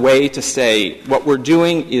out of your way to say what we're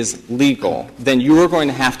doing is legal, then you are going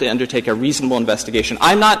to have to undertake a reasonable investigation.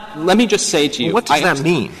 Let me just say to you. Well, what does that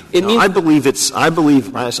mean? It means — the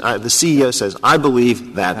CEO says, I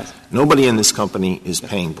believe that nobody in this company is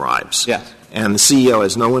paying bribes. Yes. And the CEO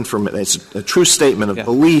has no information. It's a true statement of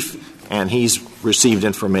belief, and he's received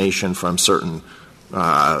information from certain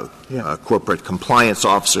corporate compliance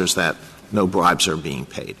officers that no bribes are being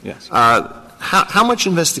paid. Yes. How much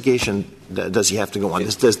investigation does he have to go on?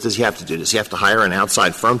 Does he have to do? Does he have to hire an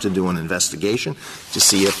outside firm to do an investigation to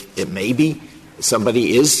see if it may be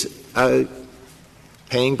somebody is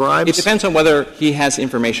paying bribes? It depends on whether he has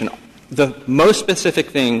information. The most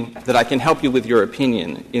specific thing that I can help you with your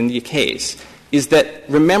opinion in the case is that,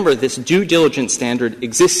 remember, this due diligence standard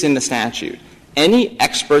exists in the statute. Any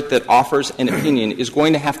expert that offers an opinion is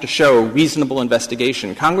going to have to show reasonable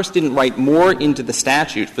investigation. Congress didn't write more into the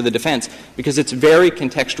statute for the defense because it's very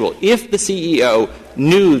contextual. If the CEO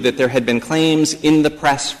knew that there had been claims in the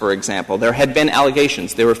press, for example, there had been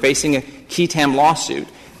allegations, they were facing a key tam lawsuit,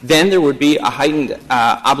 then there would be a heightened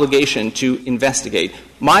obligation to investigate.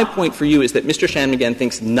 My point for you is that Mr. Shanmugam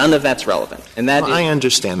thinks none of that's relevant. And that I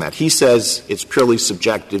understand that. He says it's purely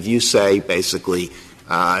subjective. You say basically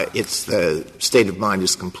it's the state of mind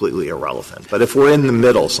is completely irrelevant. But if we're in the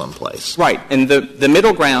middle someplace. Right. And the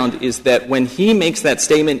middle ground is that when he makes that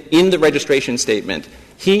statement in the registration statement,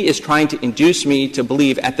 he is trying to induce me to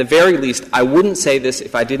believe, at the very least, I wouldn't say this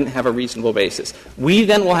if I didn't have a reasonable basis. We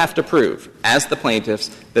then will have to prove, as the plaintiffs,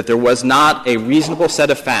 that there was not a reasonable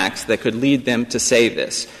set of facts that could lead them to say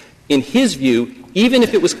this. In his view, even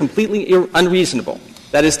if it was completely unreasonable,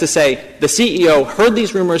 that is to say, the CEO heard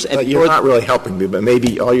these rumors and — you're not really helping me, but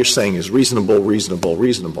maybe all you're saying is reasonable, reasonable,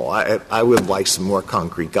 reasonable. I would like some more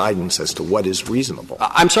concrete guidance as to what is reasonable.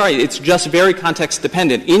 I'm sorry. It's just very context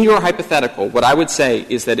dependent. In your hypothetical, what I would say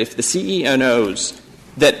is that if the CEO knows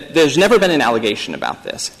that there's never been an allegation about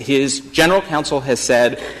this, his general counsel has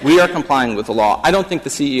said, we are complying with the law, I don't think the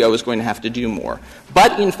CEO is going to have to do more.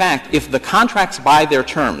 But, in fact, if the contracts by their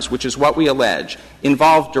terms, which is what we allege,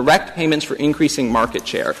 involve direct payments for increasing market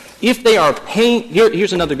share, if they are paying —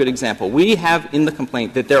 here's another good example. We have in the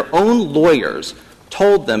complaint that their own lawyers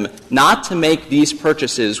told them not to make these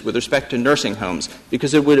purchases with respect to nursing homes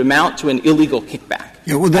because it would amount to an illegal kickback.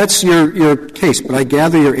 Yeah, well, that's your case. But I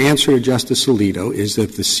gather your answer to Justice Alito is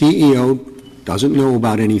that the CEO doesn't know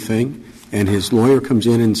about anything and his lawyer comes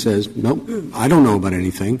in and says, nope, I don't know about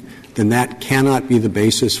anything, then that cannot be the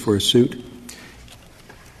basis for a suit?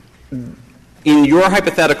 In your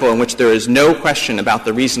hypothetical, in which there is no question about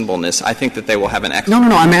the reasonableness, I think that they will have an expert.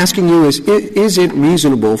 No. I'm asking you, is it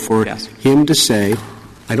reasonable for him to say,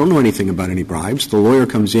 I don't know anything about any bribes? The lawyer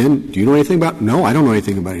comes in, do you know anything about — no, I don't know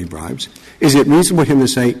anything about any bribes. Is it reasonable for him to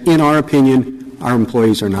say, in our opinion, our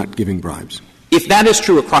employees are not giving bribes? If that is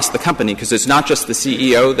true across the company, because it's not just the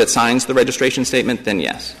CEO that signs the registration statement, then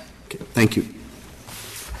yes. Okay. Thank you.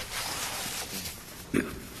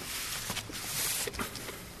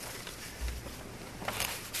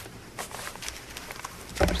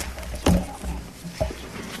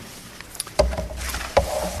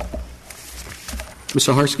 Ms.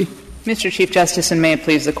 Saharsky? Mr. Chief Justice, and may it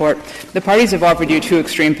please the Court, the parties have offered you two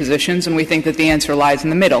extreme positions, and we think that the answer lies in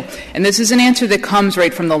the middle. And this is an answer that comes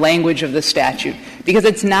right from the language of the statute, because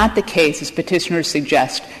it's not the case, as petitioners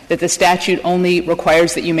suggest, that the statute only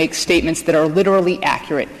requires that you make statements that are literally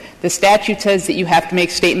accurate. The statute says that you have to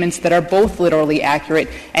make statements that are both literally accurate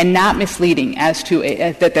and not misleading as to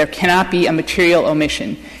that there cannot be a material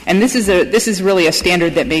omission. And this is really a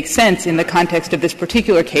standard that makes sense in the context of this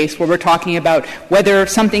particular case where we're talking about whether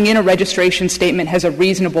something in a registration statement has a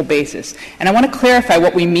reasonable basis. And I want to clarify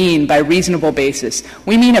what we mean by reasonable basis.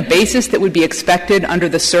 We mean a basis that would be expected under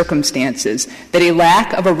the circumstances, that a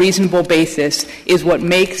lack of a reasonable basis is what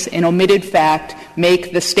makes an omitted fact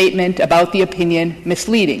make the statement about the opinion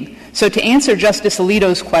misleading. So to answer Justice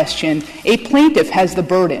Alito's question, a plaintiff has the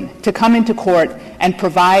burden to come into court and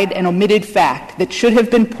provide an omitted fact that should have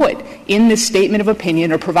been put in this statement of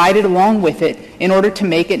opinion or provided along with it in order to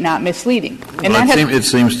make it not misleading. And it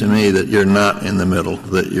seems to me that you're not in the middle,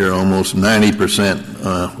 that you're almost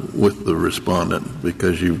 90% with the respondent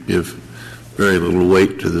because you give very little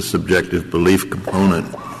weight to the subjective belief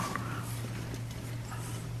component.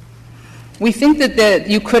 We think that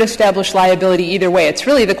you could establish liability either way. It's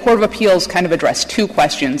really the Court of Appeals kind of addressed two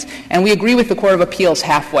questions, and we agree with the Court of Appeals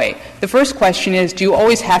halfway. The first question is, do you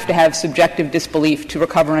always have to have subjective disbelief to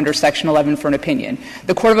recover under Section 11 for an opinion?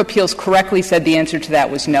 The Court of Appeals correctly said the answer to that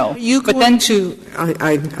was no. Are you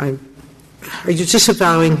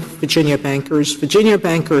disavowing Virginia Bankers? Virginia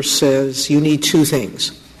Bankers says you need two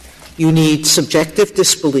things. You need subjective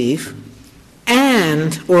disbelief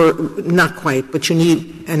or not quite, but you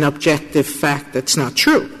need an objective fact that's not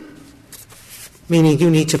true, meaning you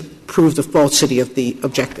need to prove the falsity of the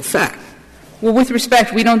objective fact. Well, with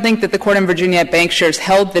respect, we don't think that the court in Virginia at Bankshares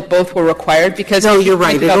held that both were required because — No, you're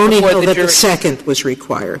right. It only held that the second was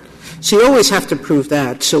required. So you always have to prove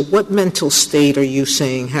that. So what mental state are you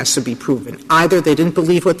saying has to be proven? Either they didn't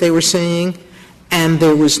believe what they were saying and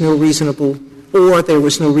there was no reasonable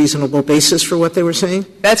basis for what they were saying?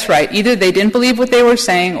 That's right. Either they didn't believe what they were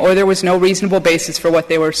saying or there was no reasonable basis for what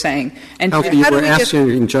they were saying. And Alfie, you were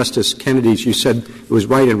asking Justice Kennedy's, you said it was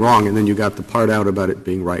right and wrong, and then you got the part out about it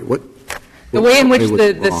being right. The way in which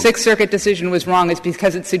the Sixth Circuit decision was wrong is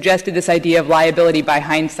because it suggested this idea of liability by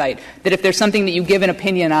hindsight, that if there's something that you give an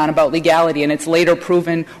opinion on about legality and it's later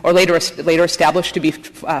proven or later established to be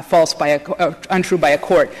false untrue by a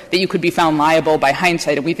court, that you could be found liable by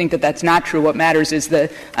hindsight. And we think that that's not true. What matters is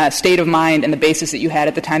the state of mind and the basis that you had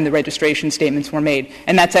at the time the registration statements were made.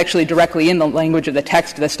 And that's actually directly in the language of the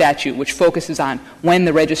text of the statute, which focuses on when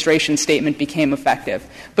the registration statement became effective.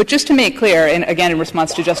 But just to make clear, and again in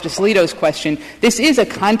response to Justice Alito's question, this is a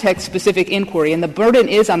context-specific inquiry, and the burden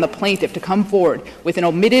is on the plaintiff to come forward with an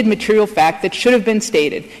omitted material fact that should have been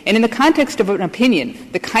stated. And in the context of an opinion,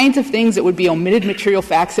 the kinds of things that would be omitted material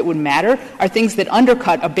facts that would matter are things that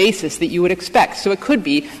undercut a basis that you would expect. So it could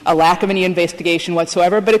be a lack of any investigation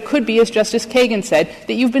whatsoever, but it could be, as Justice Kagan said,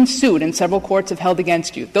 that you've been sued and several courts have held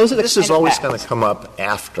against you. Those are the This is always going to come up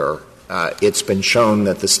after it's been shown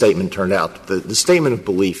that the statement turned out — the statement of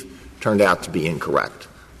belief turned out to be incorrect.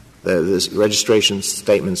 The registration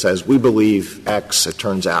statement says, we believe X, it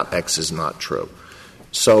turns out X is not true.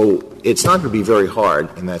 So it's not going to be very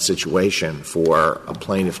hard in that situation for a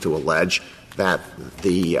plaintiff to allege that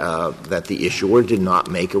the issuer did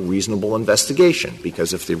not make a reasonable investigation,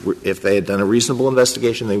 because if they had done a reasonable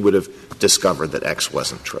investigation, they would have discovered that X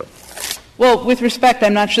wasn't true. Well, with respect,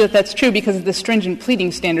 I'm not sure that that's true because of the stringent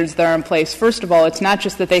pleading standards that are in place. First of all, it's not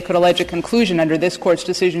just that they could allege a conclusion under this Court's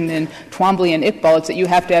decision in Twombly and Iqbal. It's that you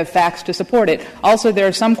have to have facts to support it. Also, there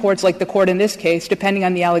are some courts, like the Court in this case, depending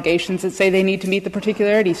on the allegations, that say they need to meet the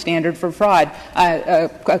particularity standard for fraud,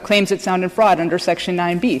 claims that sound in fraud under Section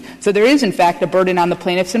 9b. So there is, in fact, a burden on the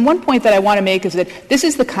plaintiffs. And one point that I want to make is that this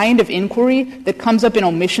is the kind of inquiry that comes up in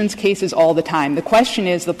omissions cases all the time. The question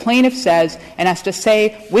is, the plaintiff says and has to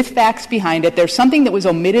say, with facts behind it, there's something that was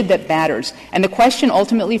omitted that matters. And the question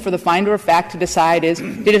ultimately for the finder of fact to decide is,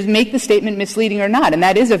 did it make the statement misleading or not? And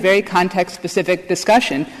that is a very context-specific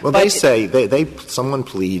discussion. Well, they say someone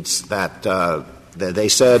pleads that they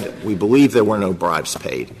said, we believe there were no bribes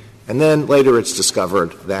paid. And then later it's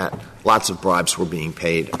discovered that lots of bribes were being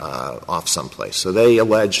paid off someplace. So they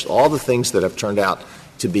allege all the things that have turned out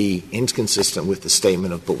to be inconsistent with the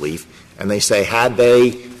statement of belief. And they say, had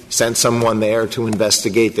they sent someone there to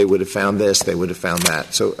investigate, they would have found this, they would have found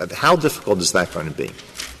that. So how difficult is that going to be?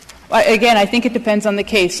 Again, I think it depends on the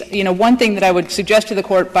case. You know, one thing that I would suggest to the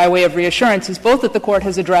Court by way of reassurance is both that the Court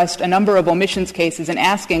has addressed a number of omissions cases and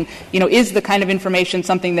asking, you know, is the kind of information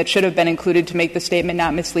something that should have been included to make the statement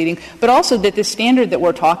not misleading, but also that the standard that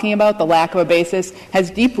we're talking about, the lack of a basis, has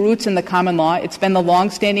deep roots in the common law. It's been the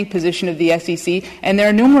longstanding position of the SEC, and there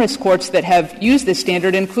are numerous courts that have used this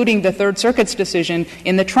standard, including the Third Circuit's decision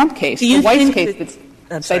in the Trump case, the Weiss case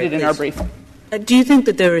that's cited in our brief. Do you think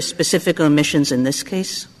that there are specific omissions in this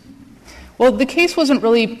case? Well, the case wasn't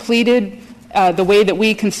really pleaded the way that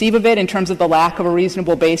we conceive of it in terms of the lack of a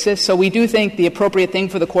reasonable basis. So we do think the appropriate thing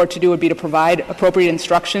for the court to do would be to provide appropriate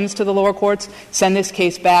instructions to the lower courts, send this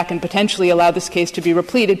case back, and potentially allow this case to be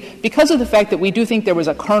repleted because of the fact that we do think there was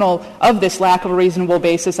a kernel of this lack of a reasonable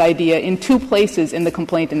basis idea in two places in the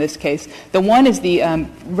complaint in this case. The one is the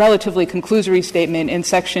relatively conclusory statement in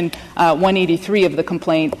Section 183 of the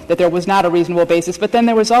complaint that there was not a reasonable basis. But then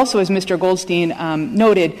there was also, as Mr. Goldstein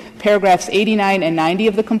noted, paragraphs 89 and 90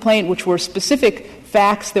 of the complaint, which were specific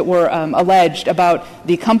facts that were alleged about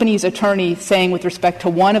the company's attorney saying with respect to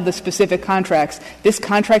one of the specific contracts, this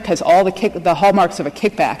contract has all the hallmarks of a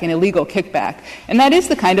kickback, an illegal kickback. And that is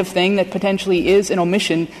the kind of thing that potentially is an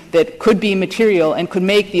omission that could be material and could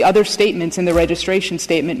make the other statements in the registration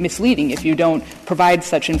statement misleading if you don't provide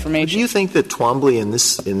such information. Do you think that Twombly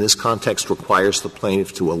in this context requires the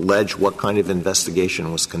plaintiff to allege what kind of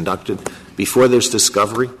investigation was conducted before there's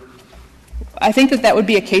discovery? I think that would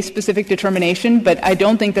be a case-specific determination, but I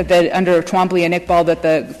don't think that under Twombly and Iqbal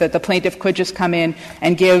that the plaintiff could just come in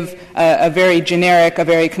and give a very generic, a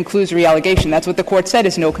very conclusory allegation. That's what the Court said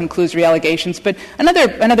is no conclusory allegations. But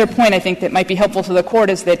another point I think that might be helpful to the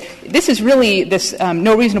Court is that this is really this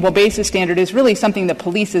no reasonable basis standard is really something that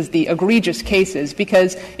polices the egregious cases,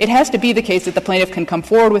 because it has to be the case that the plaintiff can come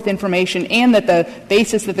forward with information and that the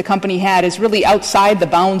basis that the company had is really outside the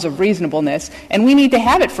bounds of reasonableness. And we need to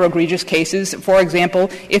have it for egregious cases. For example,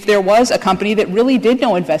 if there was a company that really did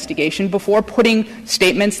no investigation before putting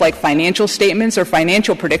statements like financial statements or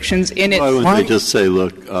financial predictions in it. Why wouldn't they just say,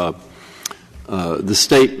 look, the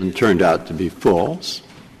statement turned out to be false.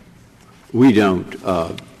 We don't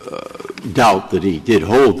doubt that he did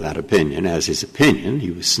hold that opinion as his opinion.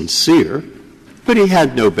 He was sincere, but he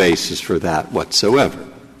had no basis for that whatsoever.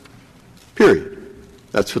 Period.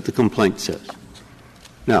 That's what the complaint says.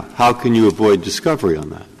 Now, how can you avoid discovery on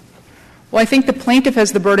that? Well, I think the plaintiff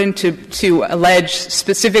has the burden to allege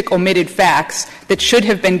specific omitted facts that should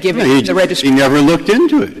have been given to the registration. He never looked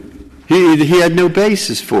into it. He had no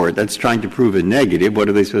basis for it. That's trying to prove a negative. What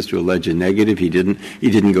are they supposed to allege a negative? He didn't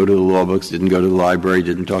go to the law books, didn't go to the library,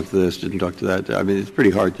 didn't talk to this, didn't talk to that. I mean, it's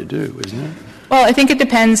pretty hard to do, isn't it? Well, I think it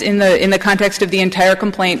depends in the context of the entire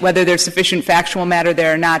complaint whether there's sufficient factual matter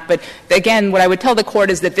there or not. But again, what I would tell the Court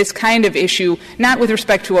is that this kind of issue, not with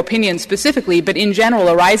respect to opinions specifically, but in general,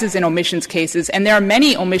 arises in omissions cases. And there are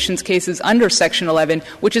many omissions cases under Section 11,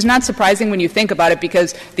 which is not surprising when you think about it,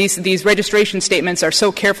 because these registration statements are so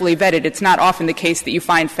carefully vetted. It's not often the case that you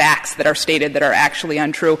find facts that are stated that are actually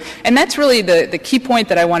untrue. And that's really the key point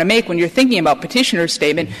that I want to make when you're thinking about petitioner's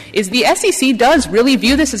statement, is the SEC does really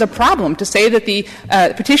view this as a problem, to say that the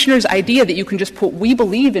petitioner's idea that you can just put "we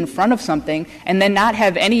believe" in front of something and then not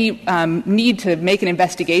have any need to make an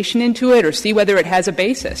investigation into it or see whether it has a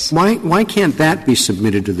basis. Why can't that be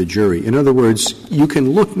submitted to the jury? In other words, you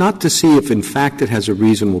can look not to see if in fact it has a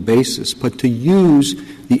reasonable basis, but to use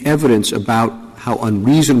the evidence about how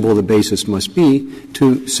unreasonable the basis must be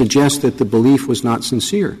to suggest that the belief was not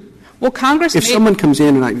sincere. Well, Congress if someone comes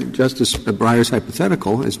in, and Justice Breyer's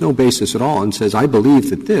hypothetical, has no basis at all and says, I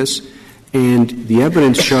believe that this, and the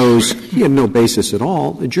evidence shows he had no basis at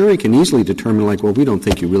all, the jury can easily determine, like, well, we don't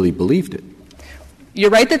think you really believed it. You're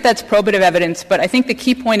right that that's probative evidence, but I think the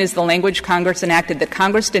key point is the language Congress enacted, that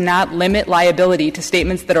Congress did not limit liability to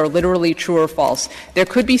statements that are literally true or false. There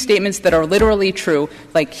could be statements that are literally true,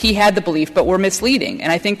 like he had the belief, but were misleading. And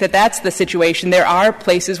I think that that's the situation. There are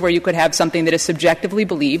places where you could have something that is subjectively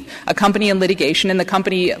believed, a company in litigation, and the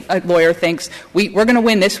company lawyer thinks, we're going to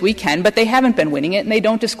win this, we can, but they haven't been winning it, and they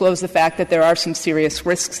don't disclose the fact that there are some serious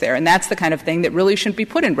risks there. And that's the kind of thing that really shouldn't be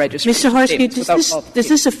put in registration. Mr. Harsky, does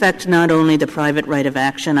this affect not only the private right of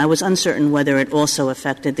action? I was uncertain whether it also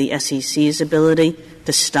affected the SEC's ability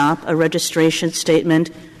to stop a registration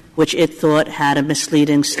statement which it thought had a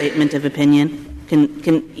misleading statement of opinion.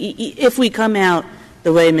 If we come out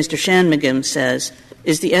the way Mr. Shanmugam says,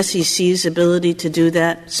 is the SEC's ability to do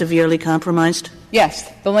that severely compromised?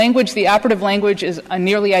 Yes. The language, the operative language is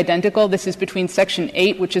nearly identical. This is between Section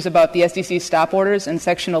 8, which is about the SEC's stop orders, and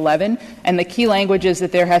Section 11. And the key language is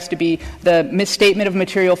that there has to be the misstatement of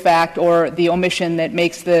material fact or the omission that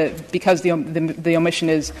makes because the omission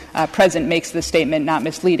is present, makes the statement not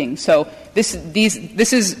misleading. So this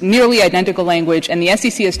is nearly identical language, and the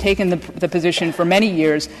SEC has taken the position for many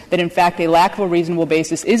years that, in fact, a lack of a reasonable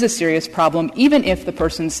basis is a serious problem, even if the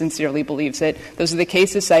person sincerely believes it. Those are the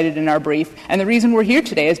cases cited in our brief. And the reason we're here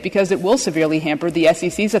today is because it will severely hamper the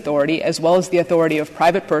SEC's authority as well as the authority of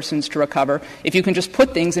private persons to recover if you can just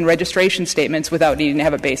put things in registration statements without needing to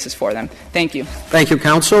have a basis for them. Thank you. Thank you,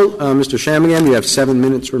 counsel. Mr. Shanmugam, you have 7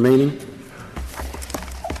 minutes remaining.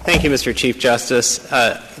 Thank you, Mr. Chief Justice.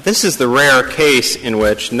 This is the rare case in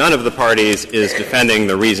which none of the parties is defending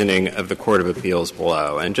the reasoning of the Court of Appeals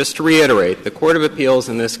below. And just to reiterate, the Court of Appeals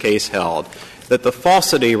in this case held that the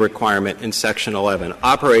falsity requirement in Section 11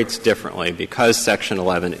 operates differently because Section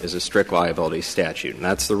 11 is a strict liability statute. And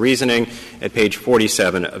that's the reasoning at page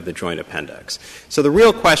 47 of the Joint Appendix. So the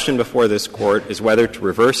real question before this Court is whether to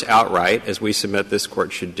reverse outright, as we submit this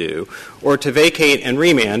Court should do, or to vacate and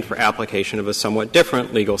remand for application of a somewhat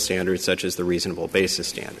different legal standard, such as the reasonable basis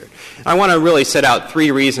standard. I want to really set out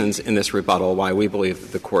three reasons in this rebuttal why we believe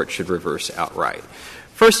that the Court should reverse outright.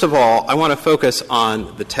 First of all, I want to focus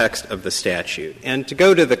on the text of the statute. And to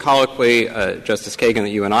go to the colloquy, Justice Kagan,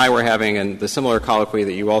 that you and I were having, and the similar colloquy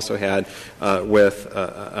that you also had with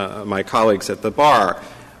my colleagues at the bar,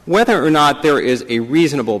 whether or not there is a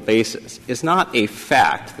reasonable basis is not a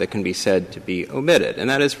fact that can be said to be omitted. And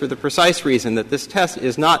that is for the precise reason that this test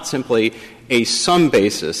is not simply a some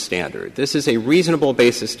basis standard. This is a reasonable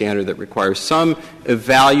basis standard that requires some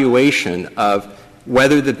evaluation of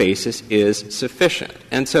whether the basis is sufficient.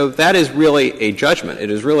 And so that is really a judgment.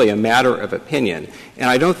 It is really a matter of opinion. And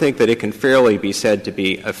I don't think that it can fairly be said to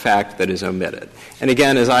be a fact that is omitted. And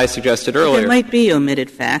again, as I suggested earlier — There might be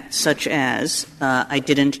omitted facts, such as I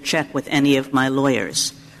didn't check with any of my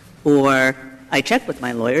lawyers, or I checked with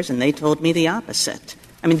my lawyers and they told me the opposite.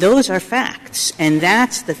 I mean, those are facts. And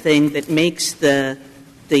that's the thing that makes the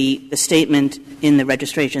statement in the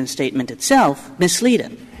registration statement itself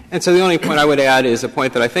misleading. And so the only point I would add is a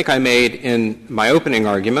point that I think I made in my opening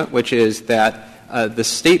argument, which is that the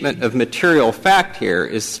statement of material fact here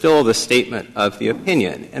is still the statement of the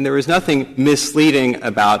opinion. And there is nothing misleading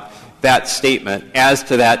about that statement as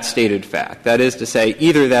to that stated fact. That is to say,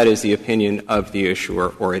 either that is the opinion of the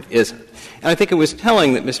issuer or it isn't. And I think it was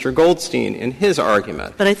telling that Mr. Goldstein, in his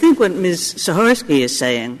argument — But I think what Ms. Saharsky is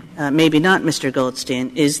saying, maybe not Mr.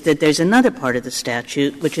 Goldstein, is that there's another part of the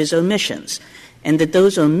statute, which is omissions. And that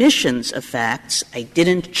those omissions of facts, I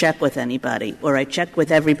didn't check with anybody, or I checked with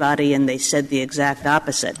everybody and they said the exact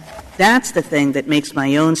opposite, that's the thing that makes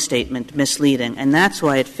my own statement misleading, and that's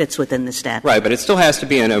why it fits within the statute. Right, but it still has to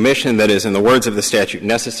be an omission that is, in the words of the statute,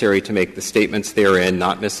 necessary to make the statements therein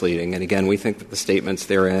not misleading. And again, we think that the statements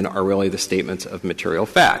therein are really the statements of material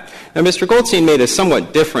fact. Now, Mr. Goldstein made a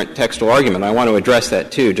somewhat different textual argument. I want to address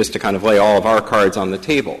that, too, just to kind of lay all of our cards on the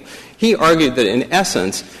table. He argued that, in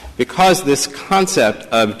essence, because this concept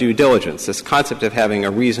of due diligence, this concept of having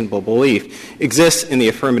a reasonable belief, exists in the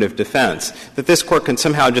affirmative defense, that this Court can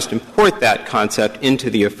somehow just import that concept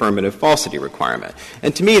into the affirmative falsity requirement.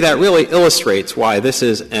 And to me, that really illustrates why this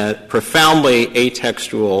is a profoundly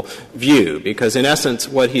atextual view, because in essence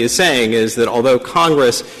what he is saying is that although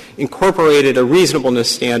Congress incorporated a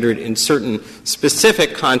reasonableness standard in certain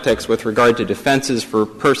specific contexts with regard to defenses for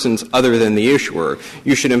persons other than the issuer,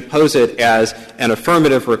 you should impose it as an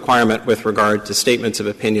affirmative requirement with regard to statements of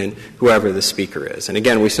opinion, whoever the speaker is. And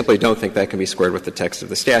again, we simply don't think that can be squared with the text of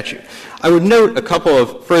the statute. I would note a couple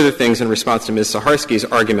of further things in response to Ms. Saharsky's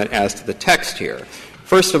argument as to the text here.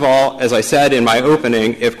 First of all, as I said in my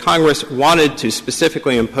opening, if Congress wanted to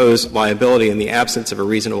specifically impose liability in the absence of a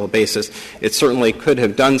reasonable basis, it certainly could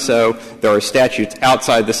have done so. There are statutes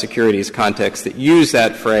outside the securities context that use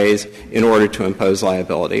that phrase in order to impose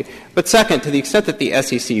liability. But second, to the extent that the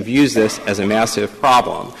SEC views this as a massive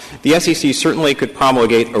problem, the SEC certainly could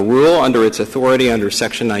promulgate a rule under its authority under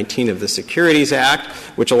Section 19 of the Securities Act,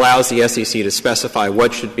 which allows the SEC to specify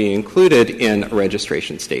what should be included in a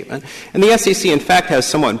registration statement. And the SEC, in fact, has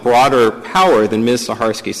somewhat broader power than Ms.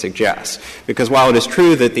 Saharsky suggests, because while it is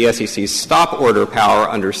true that the SEC's stop order power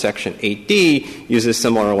under Section 8D uses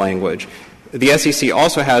similar language, the SEC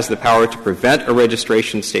also has the power to prevent a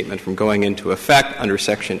registration statement from going into effect under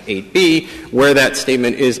Section 8B, where that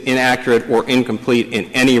statement is inaccurate or incomplete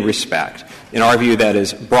in any respect. In our view, that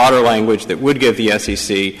is broader language that would give the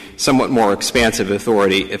SEC somewhat more expansive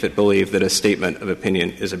authority if it believed that a statement of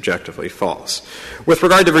opinion is objectively false. With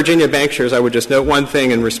regard to Virginia bank shares, I would just note one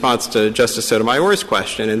thing in response to Justice Sotomayor's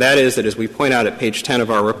question, and that is that, as we point out at page 10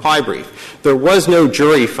 of our reply brief, there was no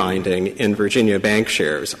jury finding in Virginia bank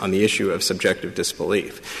shares on the issue of subjective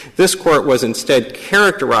disbelief. This Court was instead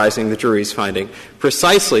characterizing the jury's finding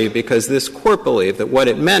precisely because this Court believed that what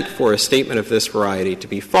it meant for a statement of this variety to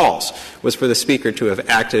be false was for the speaker to have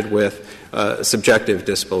acted with subjective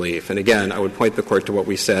disbelief. And again, I would point the Court to what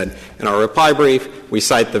we said in our reply brief. We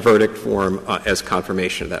cite the verdict form as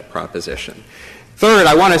confirmation of that proposition. Third,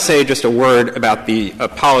 I want to say just a word about the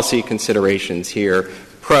policy considerations here,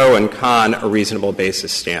 pro and con a reasonable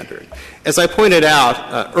basis standard. As I pointed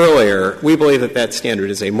out earlier, we believe that that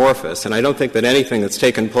standard is amorphous, and I don't think that anything that's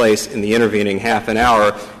taken place in the intervening half an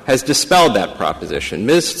hour has dispelled that proposition.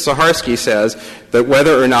 Ms. Saharsky says that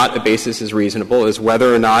whether or not a basis is reasonable is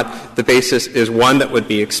whether or not the basis is one that would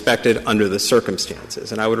be expected under the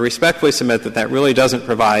circumstances. And I would respectfully submit that that really doesn't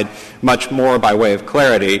provide much more by way of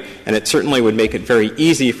clarity, and it certainly would make it very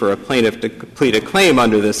easy for a plaintiff to plead a claim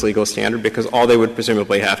under this legal standard, because all they would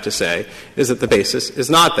presumably have to say is that the basis is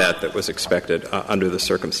not that was expected under the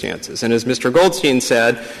circumstances. And as Mr. Goldstein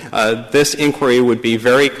said, this inquiry would be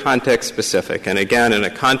very context-specific, and again, in a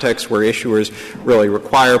context where issuers really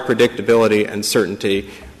require predictability and certainty,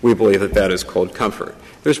 we believe that that is cold comfort.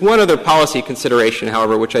 There's one other policy consideration,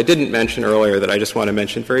 however, which I didn't mention earlier that I just want to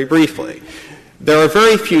mention very briefly. There are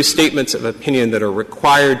very few statements of opinion that are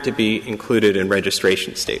required to be included in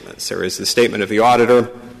registration statements. There is the statement of the auditor,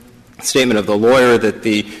 statement of the lawyer that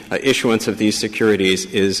the issuance of these securities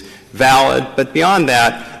is valid, but beyond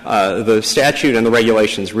that, the statute and the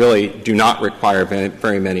regulations really do not require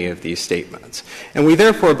very many of these statements. And we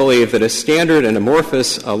therefore believe that a standard, an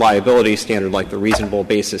amorphous liability standard like the reasonable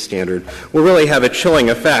basis standard, will really have a chilling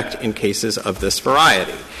effect in cases of this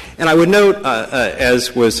variety. And I would note,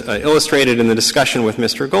 as was illustrated in the discussion with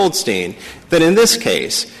Mr. Goldstein, that in this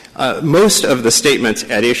case, most of the statements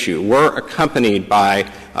at issue were accompanied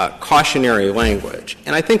by cautionary language.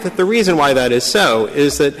 And I think that the reason why that is so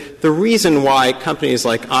is that the reason why companies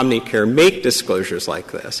like Omnicare make disclosures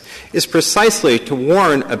like this is precisely to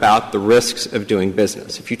warn about the risks of doing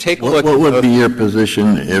business. If you take a look what would be your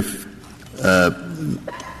position if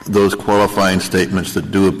those qualifying statements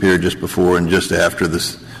that do appear just before and just after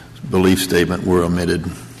this belief statement were omitted?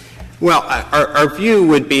 Well, our view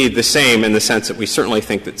would be the same in the sense that we certainly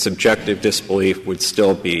think that subjective disbelief would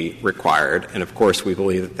still be required. And, of course, we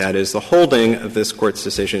believe that that is the holding of this Court's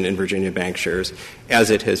decision in Virginia Bank Shares as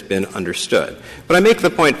it has been understood. But I make the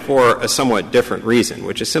point for a somewhat different reason,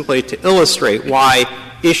 which is simply to illustrate why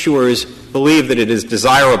issuers believe that it is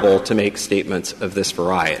desirable to make statements of this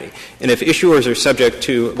variety. And if issuers are subject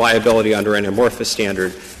to liability under an amorphous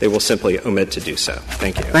standard, they will simply omit to do so.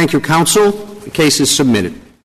 Thank you. Thank you, counsel. The case is submitted.